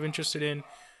teams are going to have interested in.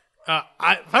 If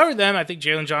I were them, I think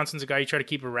Jalen Johnson's a guy you try to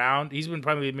keep around. He's been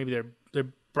probably maybe their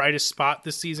brightest spot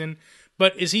this season.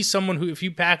 But is he someone who, if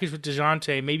you package with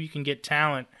DeJounte, maybe you can get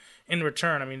talent in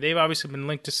return? I mean, they've obviously been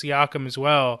linked to Siakam as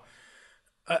well.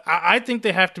 I think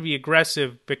they have to be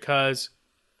aggressive because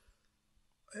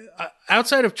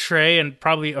outside of Trae and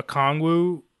probably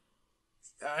Okongwu,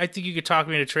 I think you could talk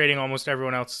me into trading almost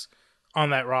everyone else on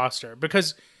that roster.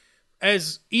 Because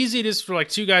as easy it is for like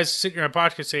two guys sitting here on a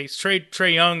podcast say, trade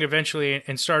Trae Young eventually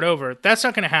and start over, that's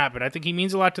not going to happen. I think he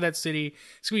means a lot to that city.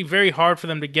 It's going to be very hard for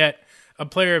them to get a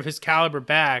player of his caliber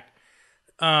back.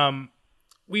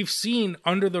 We've seen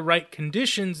under the right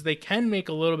conditions, they can make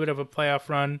a little bit of a playoff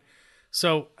run.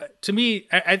 So to me,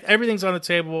 everything's on the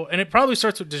table, and it probably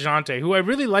starts with DeJounte, who I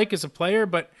really like as a player.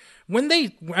 But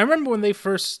I remember when they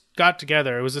first got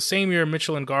together, it was the same year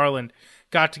Mitchell and Garland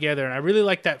got together, and I really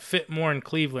like that fit more in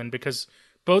Cleveland because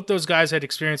both those guys had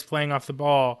experience playing off the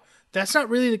ball. That's not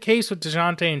really the case with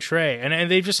DeJounte and Trae,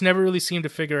 and they've just never really seemed to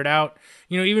figure it out.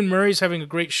 Even Murray's having a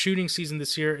great shooting season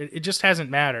this year. It just hasn't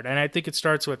mattered, and I think it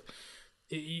starts with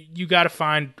you got to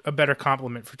find a better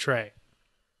complement for Trae.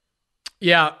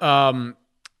 Yeah,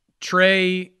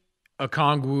 Trae,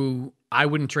 Okongwu, I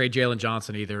wouldn't trade Jalen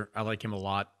Johnson either. I like him a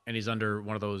lot, and he's under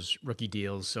one of those rookie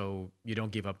deals, so you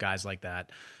don't give up guys like that.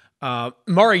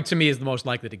 Murray, to me, is the most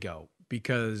likely to go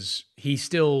because he's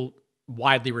still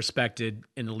widely respected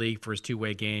in the league for his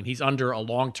two-way game. He's under a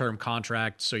long-term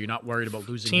contract, so you're not worried about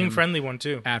losing him. Team-friendly one,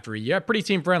 too. After a year. Pretty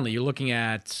team-friendly. You're looking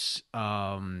at,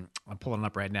 I'm pulling it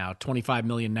up right now, $25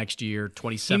 million next year, $27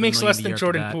 million. He makes less than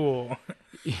Jordan Poole.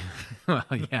 Well,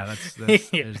 yeah,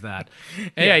 there's that.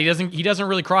 And yeah, he doesn't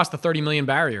really cross the $30 million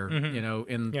barrier,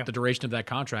 in the duration of that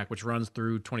contract, which runs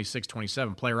through 26,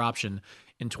 27, player option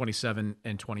in 27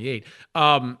 and 28.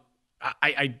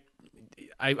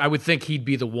 I would think he'd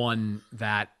be the one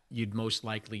that you'd most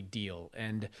likely deal.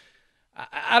 And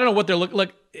I don't know what they're looking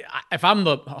like. If I'm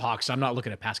the Hawks, I'm not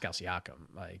looking at Pascal Siakam.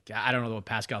 Like, I don't know what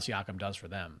Pascal Siakam does for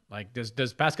them. Like,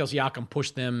 does Pascal Siakam push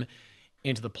them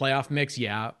into the playoff mix?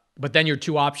 Yeah. But then your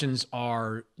two options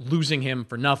are losing him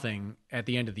for nothing at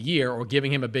the end of the year or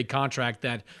giving him a big contract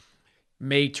that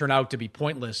may turn out to be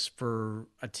pointless for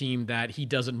a team that he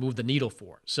doesn't move the needle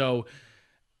for. So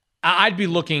I'd be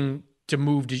looking to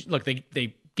move. Look,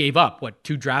 they gave up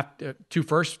two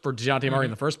firsts for DeJounte Murray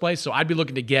in the first place. So I'd be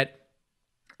looking to get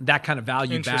that kind of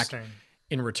value back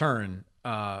in return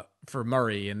for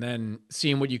Murray, and then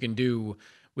seeing what you can do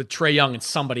with Trae Young and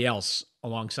somebody else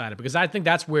alongside it. Because I think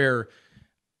that's where,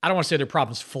 I don't want to say their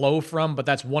problems flow from, but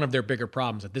that's one of their bigger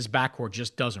problems, that this backcourt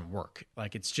just doesn't work.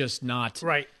 Like, it's just not.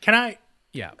 Right. Can I?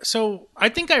 Yeah. So I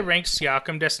think I ranked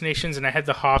Siakam destinations, and I had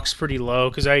the Hawks pretty low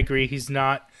because I agree he's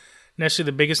not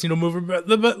necessarily the biggest needle mover. But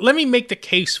let me make the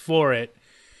case for it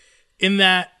in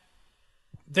that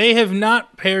they have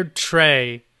not paired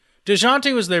Trae.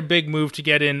 DeJounte was their big move to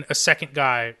get in a second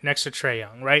guy next to Trae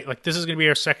Young, right? Like, this is going to be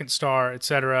our second star,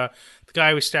 etc. The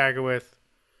guy we stagger with,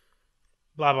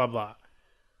 blah, blah, blah.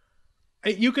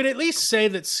 you could at least say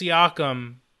that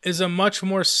Siakam is a much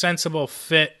more sensible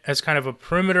fit as kind of a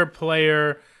perimeter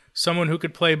player, someone who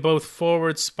could play both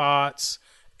forward spots,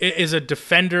 is a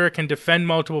defender, can defend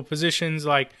multiple positions.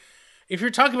 Like, if you're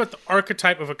talking about the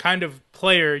archetype of a kind of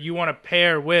player you want to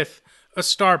pair with a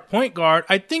star point guard,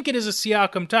 I think it is a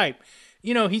Siakam type.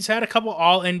 You know, he's had a couple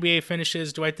all-NBA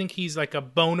finishes. Do I think he's like a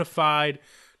bona fide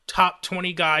top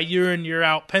 20 guy year in, year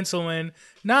out, pencil in?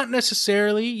 Not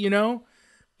necessarily, you know,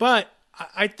 but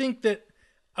I think that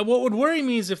what would worry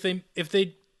me is if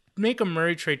they make a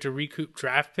Murray trade to recoup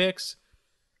draft picks,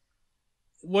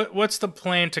 what's the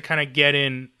plan to kind of get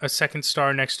in a second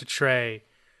star next to Trey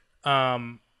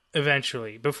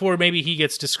eventually, before maybe he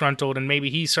gets disgruntled and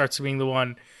maybe he starts being the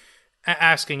one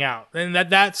asking out? And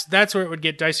that's where it would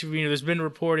get dicey for me. There's been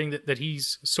reporting that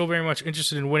he's so very much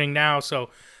interested in winning now,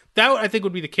 so that I think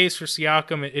would be the case for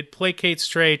Siakam. It placates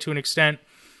Trey to an extent,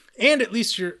 and at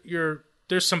least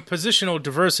there's some positional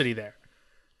diversity there.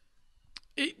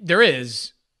 There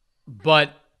is,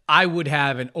 but I would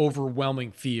have an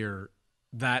overwhelming fear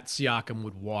that Siakam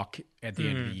would walk at the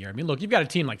end of the year. I mean, look, you've got a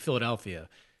team like Philadelphia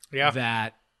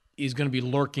that is going to be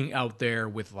lurking out there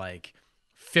with like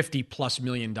 $50+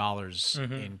 million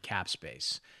in cap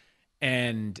space.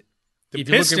 And if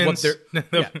you look at what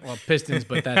they're Pistons,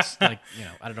 but that's like, you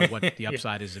know, I don't know what the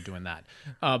upside is of doing that.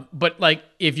 But like,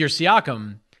 if you're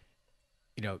Siakam,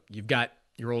 you know, you've got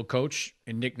your old coach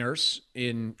in Nick Nurse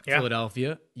in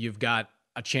Philadelphia. You've got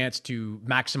a chance to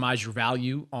maximize your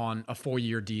value on a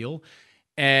 4-year deal.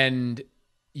 And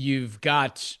you've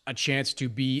got a chance to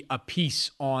be a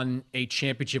piece on a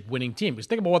championship winning team. Because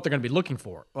think about what they're going to be looking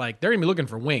for. Like, they're going to be looking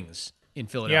for wings in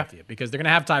Philadelphia because they're going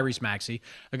to have Tyrese Maxey.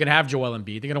 They're going to have Joel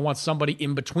Embiid. They're going to want somebody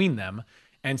in between them.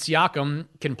 And Siakam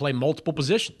can play multiple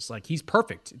positions. Like, he's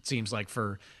perfect, it seems like,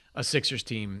 for a Sixers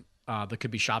team that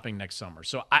could be shopping next summer.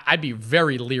 So I'd be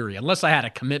very leery, unless I had a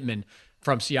commitment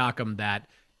from Siakam that,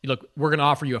 look, we're going to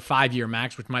offer you a 5-year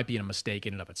max, which might be a mistake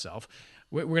in and of itself.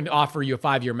 We're going to offer you a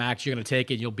 5-year max. You're going to take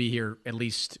it. You'll be here at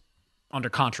least under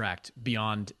contract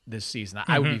beyond this season.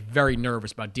 I would be very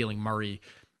nervous about dealing Murray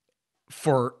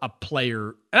for a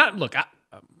player. Look,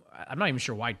 I'm not even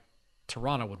sure why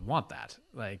Toronto would want that.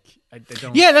 Like, I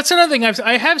don't. Yeah, that's another thing.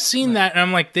 I have seen that, and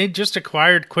I'm like, they just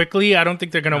acquired quickly. I don't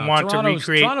think they're going to want to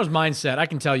recreate. Toronto's mindset, I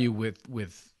can tell you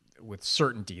with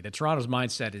certainty that Toronto's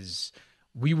mindset is,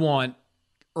 we want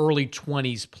early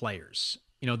 20s players.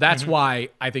 You know, that's why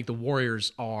I think the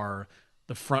Warriors are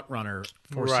the front runner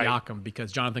for Siakam,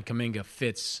 because Jonathan Kuminga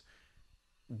fits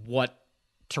what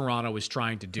Toronto is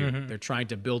trying to do. They're trying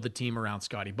to build the team around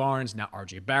Scotty Barnes, now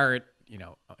RJ Barrett, you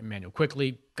know, Emmanuel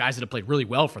Quickley, guys that have played really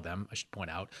well for them, I should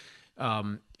point out,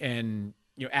 and,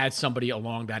 you know, add somebody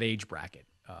along that age bracket.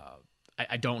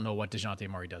 I don't know what DeJounte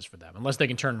Murray does for them, unless they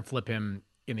can turn and flip him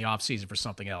in the offseason for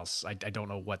something else. I don't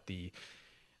know what the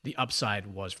upside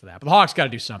was for that. But the Hawks got to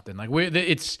do something. Like,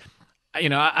 it's, you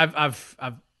know, I've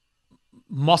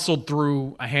muscled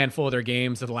through a handful of their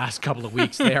games in the last couple of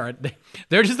weeks. They're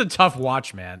just a tough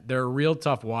watch, man. They're a real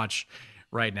tough watch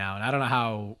right now, and I don't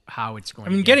know how it's going.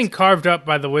 I mean, getting carved up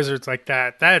by the Wizards like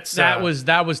that was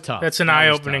tough. That's an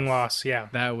eye-opening loss. Yeah,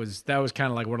 that was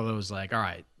kind of like one of those, like, all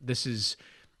right, this is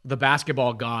the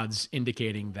basketball gods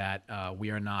indicating that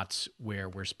we are not where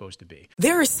we're supposed to be.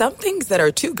 There are some things that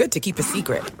are too good to keep a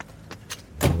secret,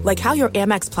 like how your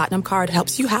Amex Platinum card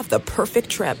helps you have the perfect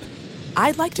trip.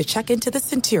 I'd like to check into the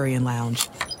Centurion Lounge,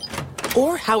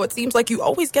 or how it seems like you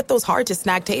always get those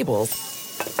hard-to-snag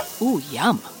tables. Ooh,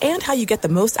 yum. And how you get the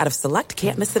most out of select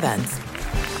can't-miss events.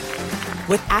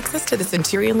 With access to the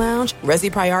Centurion Lounge,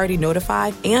 Resi Priority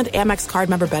Notified, and Amex card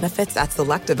member benefits at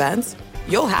select events,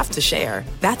 you'll have to share.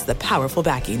 That's the powerful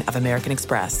backing of American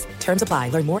Express. Terms apply.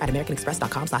 Learn more at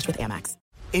americanexpress.com/withAmex.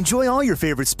 Enjoy all your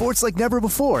favorite sports like never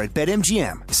before at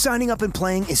BetMGM. Signing up and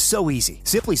playing is so easy.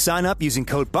 Simply sign up using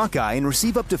code Buckeye and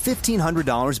receive up to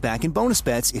 $1,500 back in bonus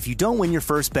bets if you don't win your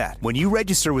first bet. When you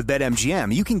register with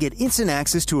BetMGM, you can get instant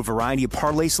access to a variety of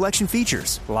parlay selection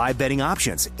features, live betting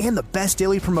options, and the best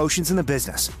daily promotions in the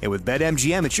business. And with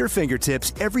BetMGM at your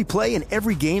fingertips, every play and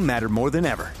every game matter more than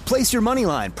ever. Place your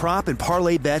moneyline, prop, and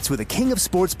parlay bets with the king of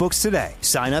sportsbooks today.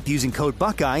 Sign up using code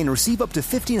Buckeye and receive up to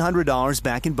 $1,500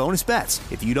 back in bonus bets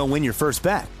if you don't win your first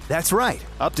bet. That's right,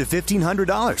 up to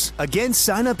 $1,500. Again,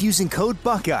 sign up using code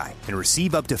Buckeye and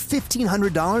receive up to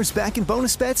 $1,500 back in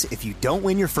bonus bets if you don't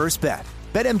win your first bet.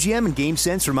 BetMGM and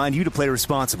GameSense remind you to play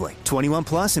responsibly. 21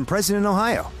 plus and present in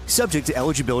Ohio. Subject to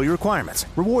eligibility requirements.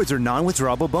 Rewards are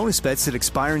non-withdrawable bonus bets that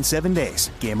expire in 7 days.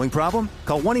 Gambling problem?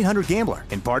 Call 1-800-GAMBLER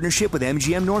in partnership with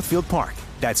MGM Northfield Park.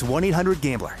 That's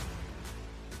 1-800-GAMBLER.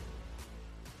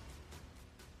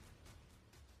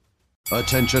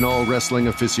 Attention all wrestling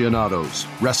aficionados.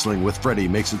 Wrestling with Freddie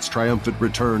makes its triumphant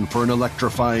return for an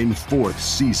electrifying 4th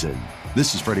season.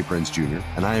 This is Freddie Prinze Jr.,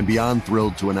 and I am beyond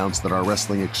thrilled to announce that our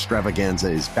wrestling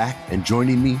extravaganza is back, and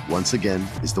joining me once again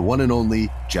is the one and only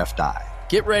Jeff Dye.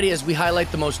 Get ready as we highlight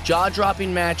the most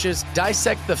jaw-dropping matches,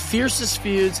 dissect the fiercest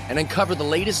feuds, and uncover the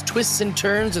latest twists and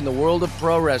turns in the world of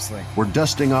pro wrestling. We're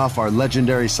dusting off our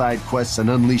legendary side quests and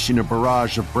unleashing a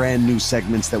barrage of brand new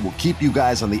segments that will keep you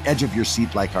guys on the edge of your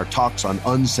seat like our talks on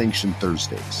Unsanctioned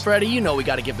Thursdays. Freddie, you know we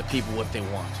got to give the people what they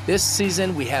want. This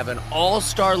season, we have an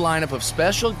all-star lineup of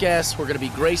special guests who are going to be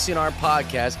gracing our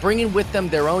podcast, bringing with them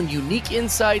their own unique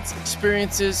insights,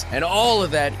 experiences, and all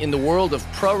of that in the world of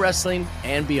pro wrestling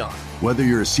and beyond. Whether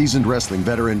you're a seasoned wrestling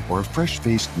veteran or a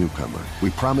fresh-faced newcomer, we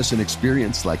promise an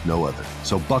experience like no other.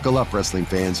 So buckle up, wrestling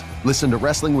fans. Listen to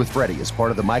Wrestling with Freddie as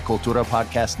part of the My Cultura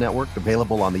Podcast Network,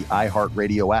 available on the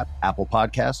iHeartRadio app, Apple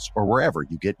Podcasts, or wherever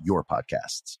you get your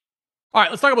podcasts. All right,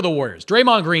 let's talk about the Warriors.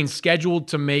 Draymond Green scheduled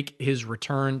to make his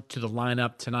return to the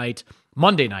lineup tonight,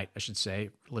 Monday night, I should say,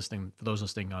 for those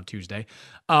listening on Tuesday,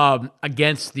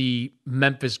 against the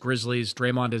Memphis Grizzlies.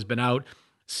 Draymond has been out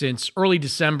since early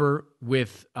December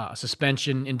with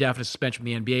suspension, indefinite suspension from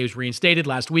the NBA. He was reinstated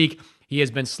last week. He has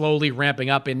been slowly ramping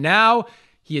up, and now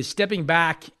he is stepping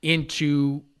back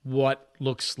into what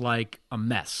looks like a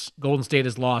mess. Golden State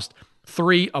has lost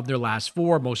 3 of their last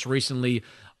 4, most recently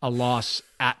a loss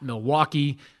at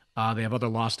Milwaukee. They have other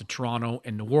losses to Toronto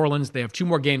and New Orleans. They have 2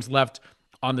 more games left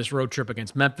on this road trip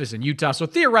against Memphis and Utah. So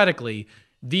theoretically,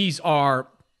 these are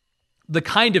the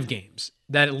kind of games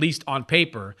that, at least on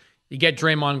paper, you get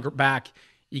Draymond back,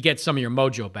 you get some of your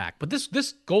mojo back. But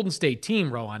this Golden State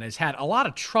team, Rohan, has had a lot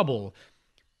of trouble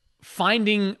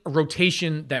finding a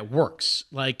rotation that works.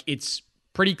 Like, it's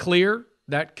pretty clear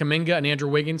that Kuminga and Andrew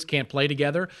Wiggins can't play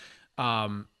together.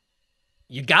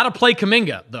 You got to play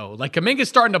Kuminga, though. Like, Kuminga's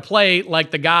starting to play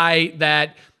like the guy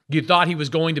that you thought he was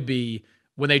going to be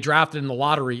when they drafted in the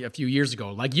lottery a few years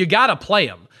ago. Like, you got to play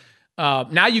him.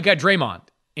 Now you got Draymond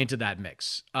into that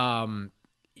mix.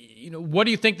 What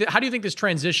do you think? How do you think this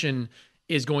transition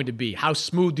is going to be? How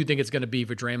smooth do you think it's going to be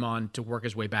for Draymond to work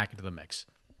his way back into the mix?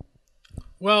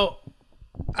 Well,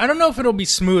 I don't know if it'll be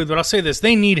smooth, but I'll say this.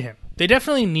 They need him. They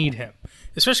definitely need him,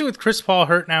 especially with Chris Paul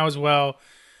hurt now as well.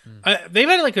 They've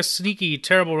had like a sneaky,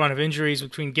 terrible run of injuries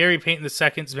between Gary Payton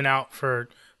II's been out for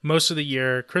most of the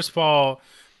year. Chris Paul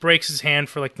breaks his hand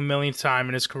for like the millionth time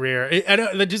in his career.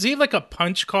 Does he have like a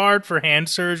punch card for hand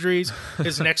surgeries?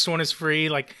 His next one is free.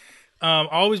 Like,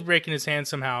 always breaking his hand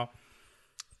somehow.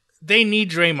 They need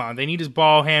Draymond. They need his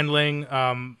ball handling.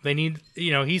 They need,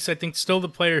 he's, I think, still the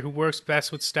player who works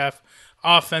best with Steph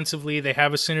offensively. They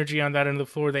have a synergy on that end of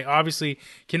the floor. They obviously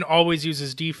can always use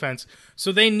his defense.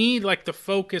 So they need like the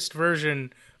focused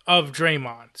version of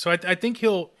Draymond. So I think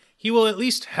he will at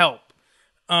least help.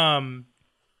 To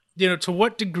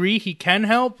what degree he can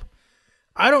help,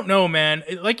 I don't know, man.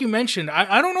 Like you mentioned,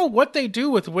 I don't know what they do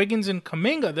with Wiggins and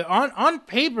Kuminga. On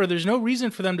paper, there's no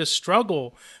reason for them to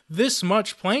struggle this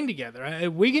much playing together.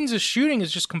 Wiggins' shooting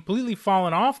has just completely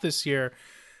fallen off this year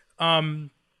in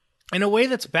a way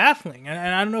that's baffling. And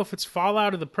I don't know if it's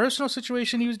fallout of the personal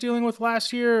situation he was dealing with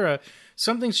last year.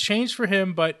 Something's changed for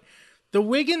him. But the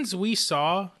Wiggins we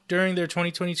saw during their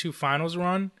 2022 finals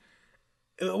run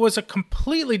was a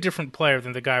completely different player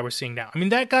than the guy we're seeing now. I mean,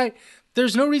 that guy...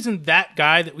 There's no reason that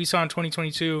guy that we saw in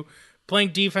 2022 playing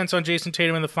defense on Jason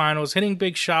Tatum in the finals, hitting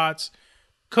big shots,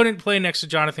 couldn't play next to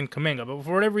Jonathan Kuminga. But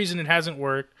for whatever reason, it hasn't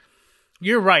worked.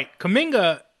 You're right.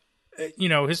 Kuminga,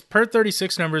 his per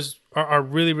 36 numbers are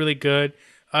really, really good.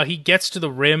 He gets to the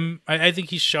rim. I think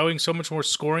he's showing so much more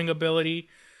scoring ability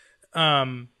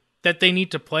that they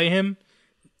need to play him.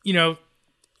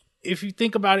 If you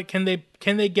think about it, can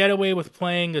they get away with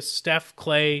playing a Steph,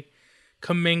 Clay,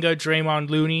 Kuminga,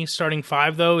 Draymond, Looney starting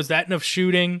 5, though? Is that enough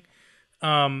shooting?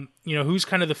 Who's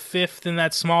kind of the 5th in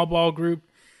that small ball group?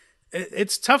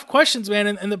 It's tough questions, man,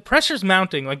 and the pressure's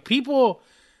mounting. Like, people,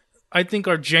 I think,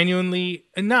 are genuinely,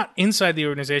 and not inside the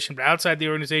organization, but outside the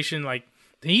organization, like,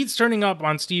 the heat's turning up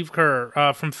on Steve Kerr,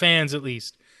 from fans at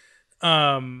least.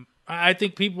 I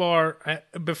think people are,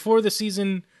 before the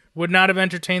season, would not have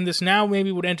entertained this. Now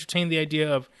maybe would entertain the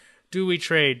idea of, do we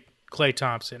trade Klay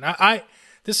Thompson?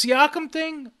 The Siakam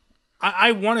thing,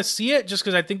 I want to see it just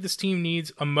because I think this team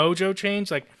needs a mojo change.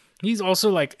 Like, he's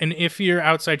also like an iffier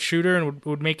outside shooter and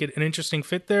would make it an interesting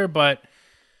fit there. But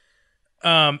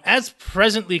as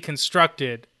presently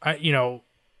constructed, I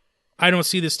don't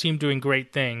see this team doing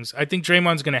great things. I think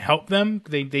Draymond's going to help them.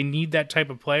 They need that type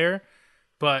of player,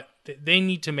 but they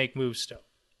need to make moves still.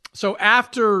 So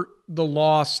after the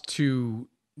loss to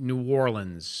New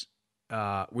Orleans,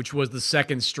 which was the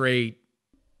second straight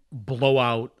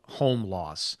blowout home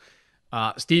loss.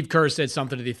 Steve Kerr said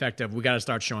something to the effect of, we got to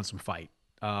start showing some fight.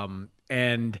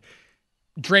 And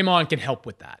Draymond can help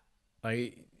with that.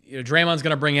 Draymond's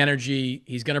going to bring energy.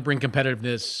 He's going to bring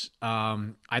competitiveness.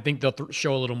 I think they'll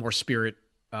show a little more spirit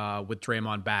with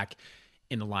Draymond back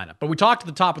in the lineup. But we talked at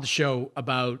the top of the show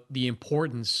about the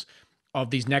importance of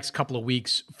these next couple of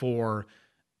weeks for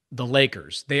the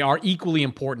Lakers. They are equally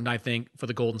important, I think, for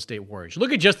the Golden State Warriors.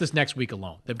 Look at just this next week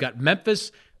alone. They've got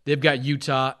Memphis, they've got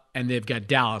Utah, and they've got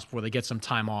Dallas before they get some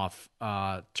time off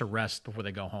to rest before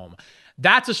they go home.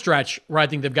 That's a stretch where I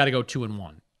think they've got to go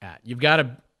 2-1 at. You've got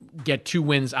to get 2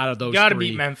 wins out of those. You got to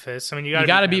three. beat Memphis. I mean, you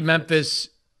got to beat Memphis.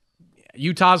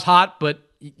 Utah's hot, but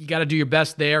you got to do your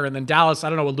best there. And then Dallas, I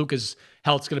don't know what Luka's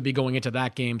health's going to be going into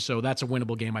that game, so that's a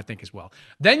winnable game, I think, as well.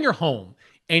 Then you're home,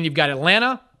 and you've got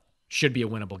Atlanta, should be a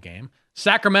winnable game.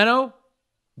 Sacramento,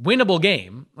 winnable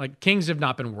game. Like, Kings have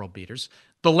not been world beaters.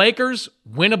 The Lakers,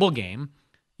 winnable game.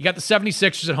 You got the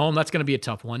 76ers at home. That's going to be a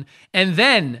tough one. And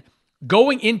then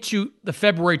going into the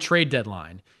February trade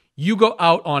deadline, you go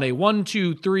out on a 5-game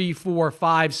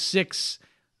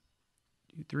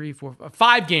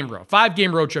road.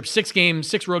 5-game road trip,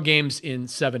 6 road games in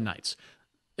 7 nights.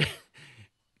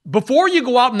 Before you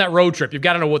go out on that road trip, you've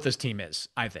got to know what this team is,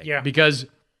 I think. Yeah. Because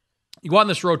you go on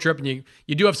this road trip and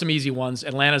you do have some easy ones.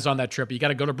 Atlanta's on that trip. You got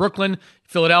to go to Brooklyn,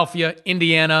 Philadelphia,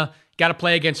 Indiana. Got to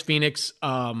play against Phoenix.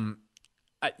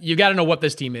 You got to know what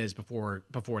this team is before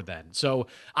then. So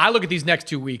I look at these next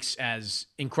 2 weeks as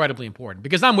incredibly important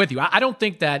because I'm with you. I don't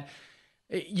think that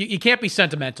you can't be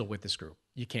sentimental with this group.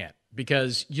 You can't,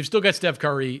 because you've still got Steph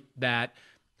Curry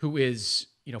who is,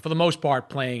 for the most part,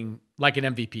 playing like an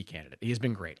MVP candidate. He has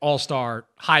been great. All-star,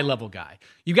 high-level guy.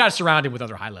 You got to surround him with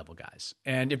other high-level guys.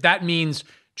 And if that means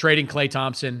trading Klay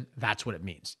Thompson, that's what it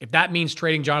means. If that means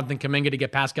trading Jonathan Kuminga to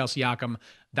get Pascal Siakam,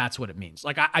 that's what it means.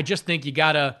 Like, I just think you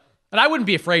got to, and I wouldn't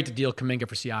be afraid to deal Kuminga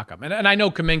for Siakam. And I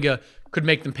know Kuminga could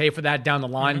make them pay for that down the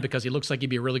line because he looks like he'd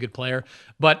be a really good player.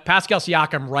 But Pascal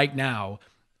Siakam right now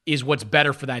is what's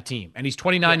better for that team. And he's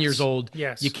 29 years old.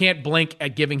 Yes. You can't blink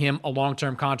at giving him a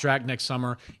long-term contract next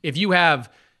summer. If you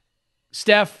have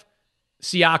Steph,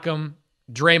 Siakam,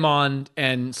 Draymond,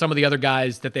 and some of the other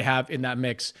guys that they have in that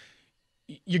mix,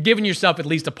 you're giving yourself at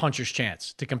least a puncher's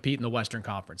chance to compete in the Western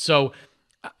Conference. So,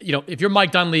 if you're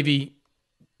Mike Dunleavy,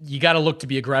 you got to look to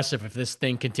be aggressive if this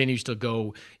thing continues to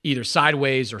go either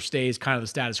sideways or stays kind of the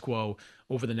status quo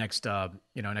over the next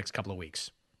couple of weeks.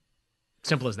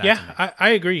 Simple as that. Yeah, I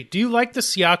agree. Do you like the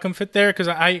Siakam fit there? Because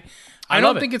I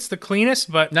don't think it's the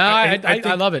cleanest, but no,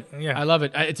 I love it. Yeah. I love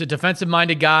it. It's a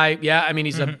defensive-minded guy. Yeah, I mean,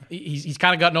 he's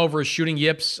kind of gotten over his shooting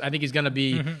yips. I think he's going to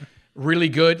be really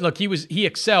good. Look, he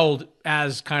excelled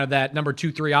as kind of that number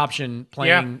 2-3 option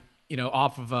playing,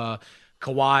 off of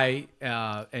Kawhi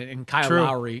and Kyle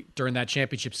Lowry during that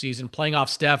championship season. Playing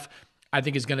off Steph, I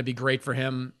think is going to be great for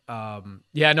him.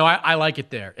 I like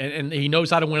it there, and he knows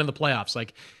how to win in the playoffs.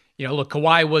 Like, look,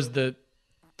 Kawhi was the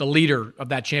leader of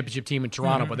that championship team in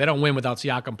Toronto, but they don't win without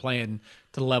Siakam playing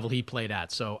to the level he played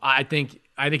at. So I think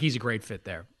he's a great fit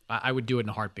there. I would do it in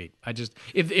a heartbeat.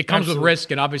 If it comes with risk,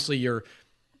 and obviously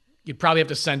you'd probably have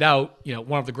to send out,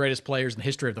 one of the greatest players in the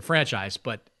history of the franchise,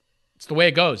 but it's the way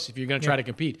it goes if you're going to try to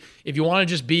compete. If you want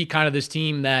to just be kind of this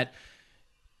team that,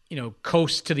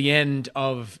 coasts to the end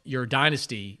of your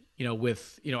dynasty,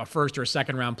 with, a first or a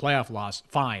second round playoff loss,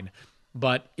 fine.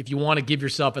 But if you want to give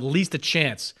yourself at least a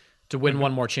chance to win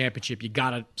one more championship, you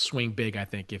got to swing big, I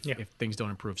think, if things don't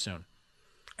improve soon.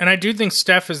 And I do think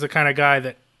Steph is the kind of guy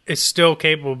that is still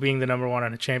capable of being the number one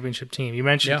on a championship team. You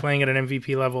mentioned playing at an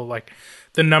MVP level. Like,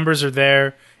 the numbers are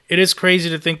there. It is crazy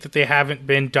to think that they haven't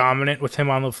been dominant with him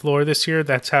on the floor this year.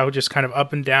 That's how just kind of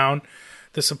up and down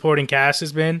the supporting cast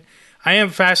has been. I am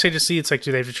fascinated to see, it's like,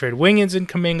 do they have to trade Wiggins and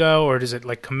Kuminga, or does it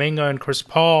like Kuminga and Chris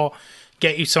Paul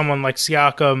get you someone like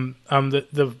Siakam?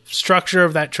 The structure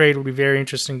of that trade would be very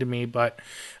interesting to me, but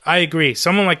I agree.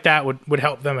 Someone like that would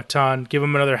help them a ton. Give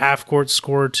them another half-court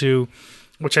score or two,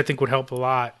 which I think would help a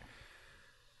lot.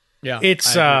 Yeah,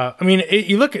 it's.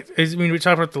 You look at. We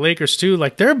talked about the Lakers too.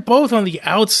 Like, they're both on the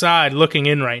outside looking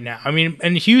in right now.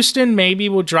 And Houston maybe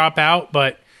will drop out,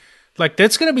 but like,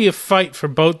 that's going to be a fight for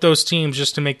both those teams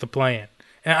just to make the play-in.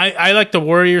 And I like the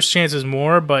Warriors' chances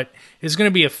more, but it's going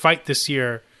to be a fight this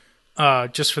year,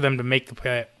 just for them to make the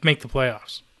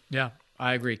playoffs. Yeah,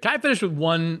 I agree. Can I finish with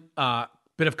one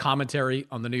bit of commentary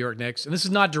on the New York Knicks? And this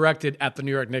is not directed at the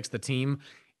New York Knicks, the team.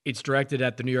 It's directed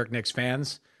at the New York Knicks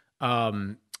fans.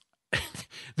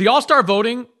 The All-Star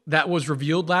voting that was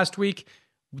revealed last week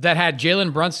that had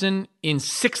Jalen Brunson in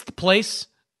 6th place,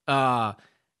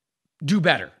 do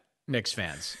better, Knicks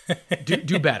fans.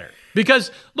 Do better. Because,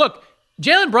 look,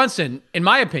 Jalen Brunson, in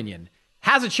my opinion,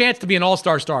 has a chance to be an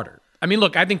all-star starter. I mean,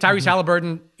 look, I think Tyrese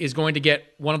Halliburton is going to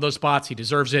get one of those spots. He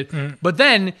deserves it. But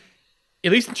then,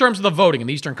 at least in terms of the voting in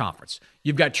the Eastern Conference,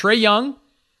 you've got Trae Young,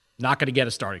 not going to get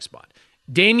a starting spot.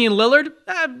 Damian Lillard,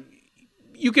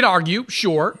 you could argue,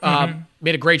 sure,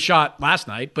 made a great shot last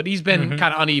night, but he's been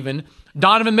kind of uneven.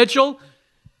 Donovan Mitchell,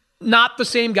 not the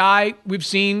same guy we've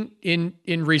seen in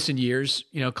recent years.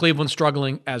 Cleveland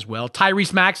struggling as well.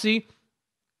 Tyrese Maxey,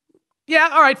 yeah,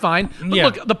 all right, fine. But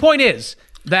look, the point is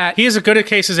that he is as good a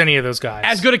case as any of those guys.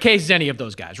 As good a case as any of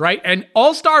those guys, right? And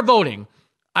all-star voting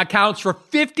accounts for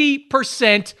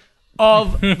 50%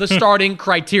 of the starting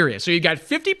criteria. So you got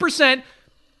 50%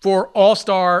 for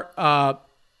all-star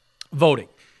voting.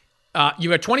 You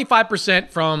got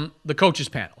 25% from the coaches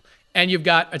panel. And you've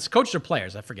got, it's coaches or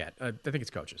players, I forget. I think it's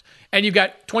coaches. And you've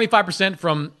got 25%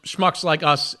 from schmucks like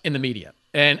us in the media.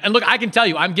 And look, I can tell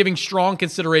you, I'm giving strong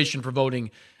consideration for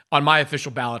voting on my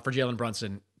official ballot for Jalen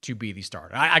Brunson to be the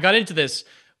starter. I got into this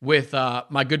with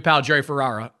my good pal Jerry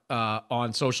Ferrara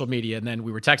on social media, and then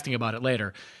we were texting about it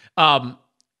later.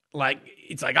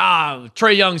 It's like,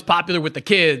 Trae Young's popular with the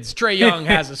kids. Trae Young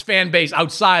has his fan base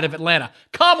outside of Atlanta.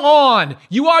 Come on.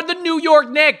 You are the New York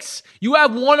Knicks. You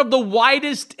have one of the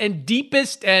widest and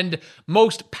deepest and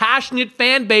most passionate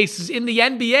fan bases in the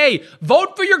NBA.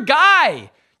 Vote for your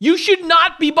guy. You should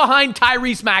not be behind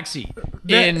Tyrese Maxey.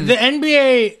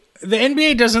 The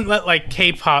NBA doesn't let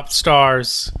K-pop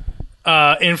stars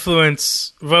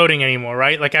influence voting anymore,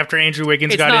 right? Like after Andrew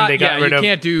Wiggins got in, they got rid of. You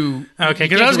can't do. Okay,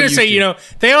 because I was going to say,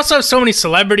 they also have so many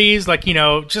celebrities.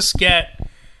 Just get,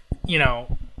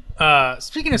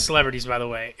 speaking of celebrities, by the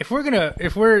way, if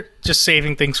we're just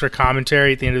saving things for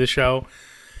commentary at the end of the show,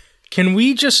 can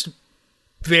we just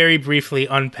very briefly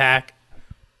unpack?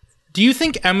 Do you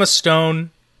think Emma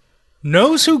Stone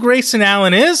knows who Grayson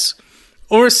Allen is,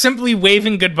 or is simply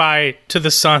waving goodbye to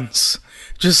the Suns?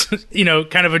 Just,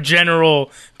 kind of a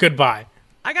general goodbye.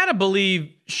 I got to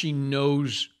believe she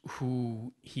knows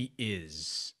who he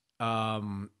is.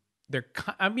 They're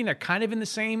kind of in the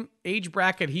same age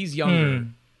bracket. He's younger.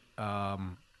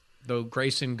 Though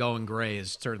Grayson going gray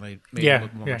is certainly made him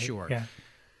look more mature. Yeah.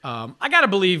 I got to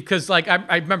believe, because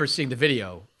I remember seeing the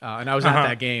video, and I was at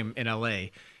that game in LA,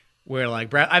 where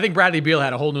I think Bradley Beal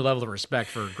had a whole new level of respect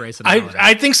for Grayson Allen.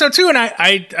 I think so too, and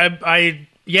I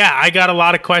got a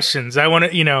lot of questions. I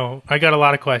got a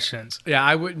lot of questions. Yeah,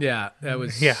 I would. Yeah,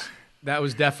 that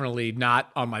was definitely not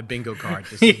on my bingo card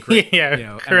to see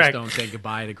Emma Stone say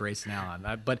goodbye to Grayson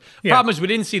Allen. But problem is, we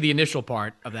didn't see the initial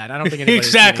part of that. I don't think anybody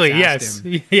exactly. Asked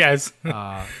him. Yes.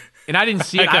 And I didn't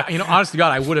see it. Honest to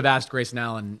God, I would have asked Grayson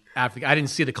Allen after. I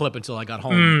didn't see the clip until I got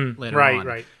home later on.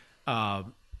 Right.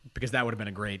 Because that would have been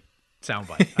a great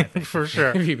soundbite, I think. For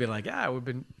sure. You'd be like, we've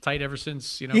been tight ever since,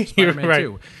 Spider-Man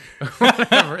 2.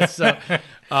 Whatever. So,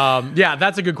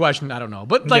 that's a good question. I don't know.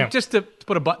 But, just to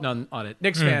put a button on it,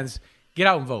 Knicks fans, get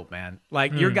out and vote, man.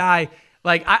 Your guy,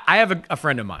 I have a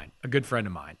friend of mine, a good friend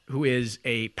of mine, who is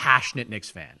a passionate Knicks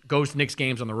fan, goes to Knicks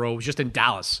games on the road, was just in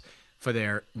Dallas for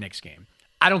their Knicks game.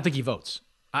 I don't think he votes.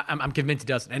 I'm convinced he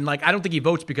doesn't. And, I don't think he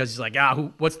votes because he's like,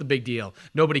 what's the big deal?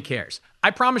 Nobody cares. I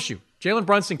promise you, Jalen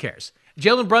Brunson cares.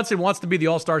 Jalen Brunson wants to be the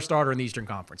all-star starter in the Eastern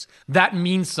Conference. That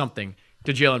means something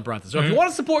to Jalen Brunson. So if you want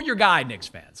to support your guy, Knicks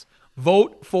fans,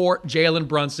 vote for Jalen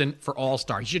Brunson for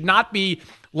all-star. He should not be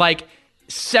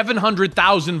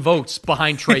 700,000 votes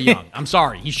behind Trae Young. I'm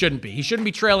sorry, he shouldn't be. He shouldn't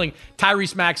be trailing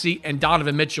Tyrese Maxey and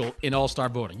Donovan Mitchell in all-star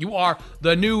voting. You are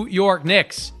the New York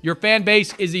Knicks. Your fan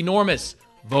base is enormous.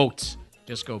 Vote.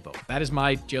 Just go vote. That is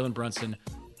my Jalen Brunson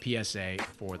PSA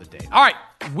for the day. All right,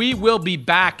 we will be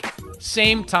back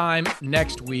same time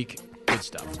next week. Good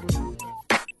stuff.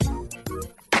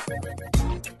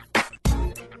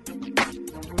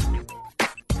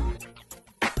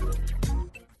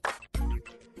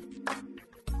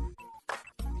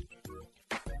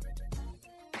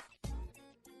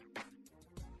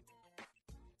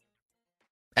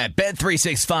 At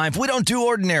Bet365, we don't do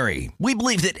ordinary. We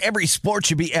believe that every sport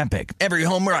should be epic. Every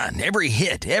home run, every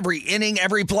hit, every inning,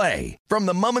 every play. From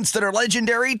the moments that are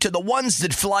legendary to the ones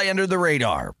that fly under the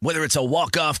radar. Whether it's a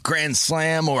walk-off grand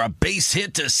slam or a base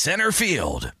hit to center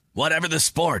field. Whatever the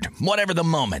sport, whatever the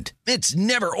moment. It's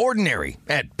never ordinary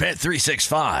at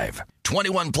Bet365.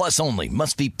 21 plus only.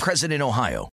 Must be present in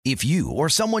Ohio. If you or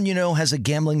someone you know has a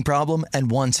gambling problem and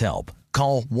wants help,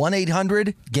 call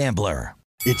 1-800-GAMBLER.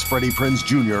 It's Freddie Prinze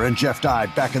Jr. and Jeff Dye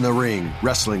back in the ring.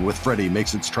 Wrestling with Freddie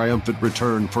makes its triumphant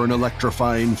return for an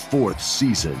electrifying 4th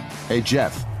season. Hey,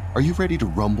 Jeff, Are you ready to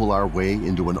rumble our way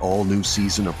into an all-new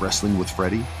season of Wrestling with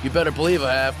Freddie? You better believe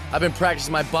I have. I've been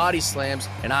practicing my body slams,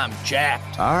 and I'm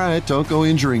jacked. All right, don't go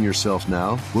injuring yourself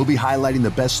now. We'll be highlighting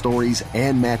the best stories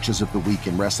and matches of the week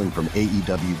in wrestling from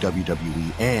AEW,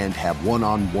 WWE, and have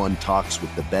one-on-one talks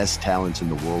with the best talents in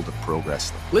the world of pro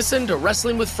wrestling. Listen to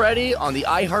Wrestling with Freddie on the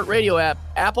iHeartRadio app,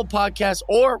 Apple Podcasts,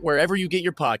 or wherever you get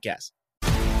your podcasts.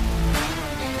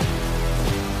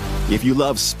 If you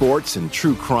love sports and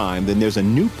true crime, then there's a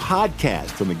new podcast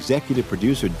from executive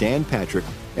producer Dan Patrick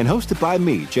and hosted by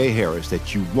me, Jay Harris,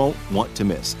 that you won't want to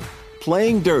miss.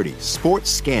 Playing Dirty: Sports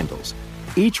Scandals.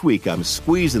 Each week, I'm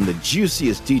squeezing the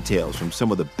juiciest details from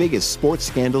some of the biggest sports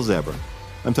scandals ever.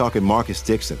 I'm talking Marcus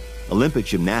Dixon, Olympic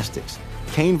gymnastics,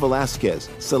 Cain Velasquez,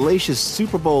 salacious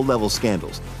Super Bowl-level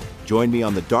scandals. Join me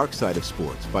on the dark side of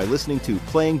sports by listening to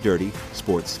Playing Dirty: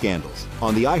 Sports Scandals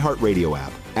on the iHeartRadio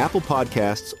app, Apple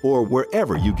Podcasts, or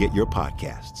wherever you get your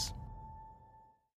podcasts.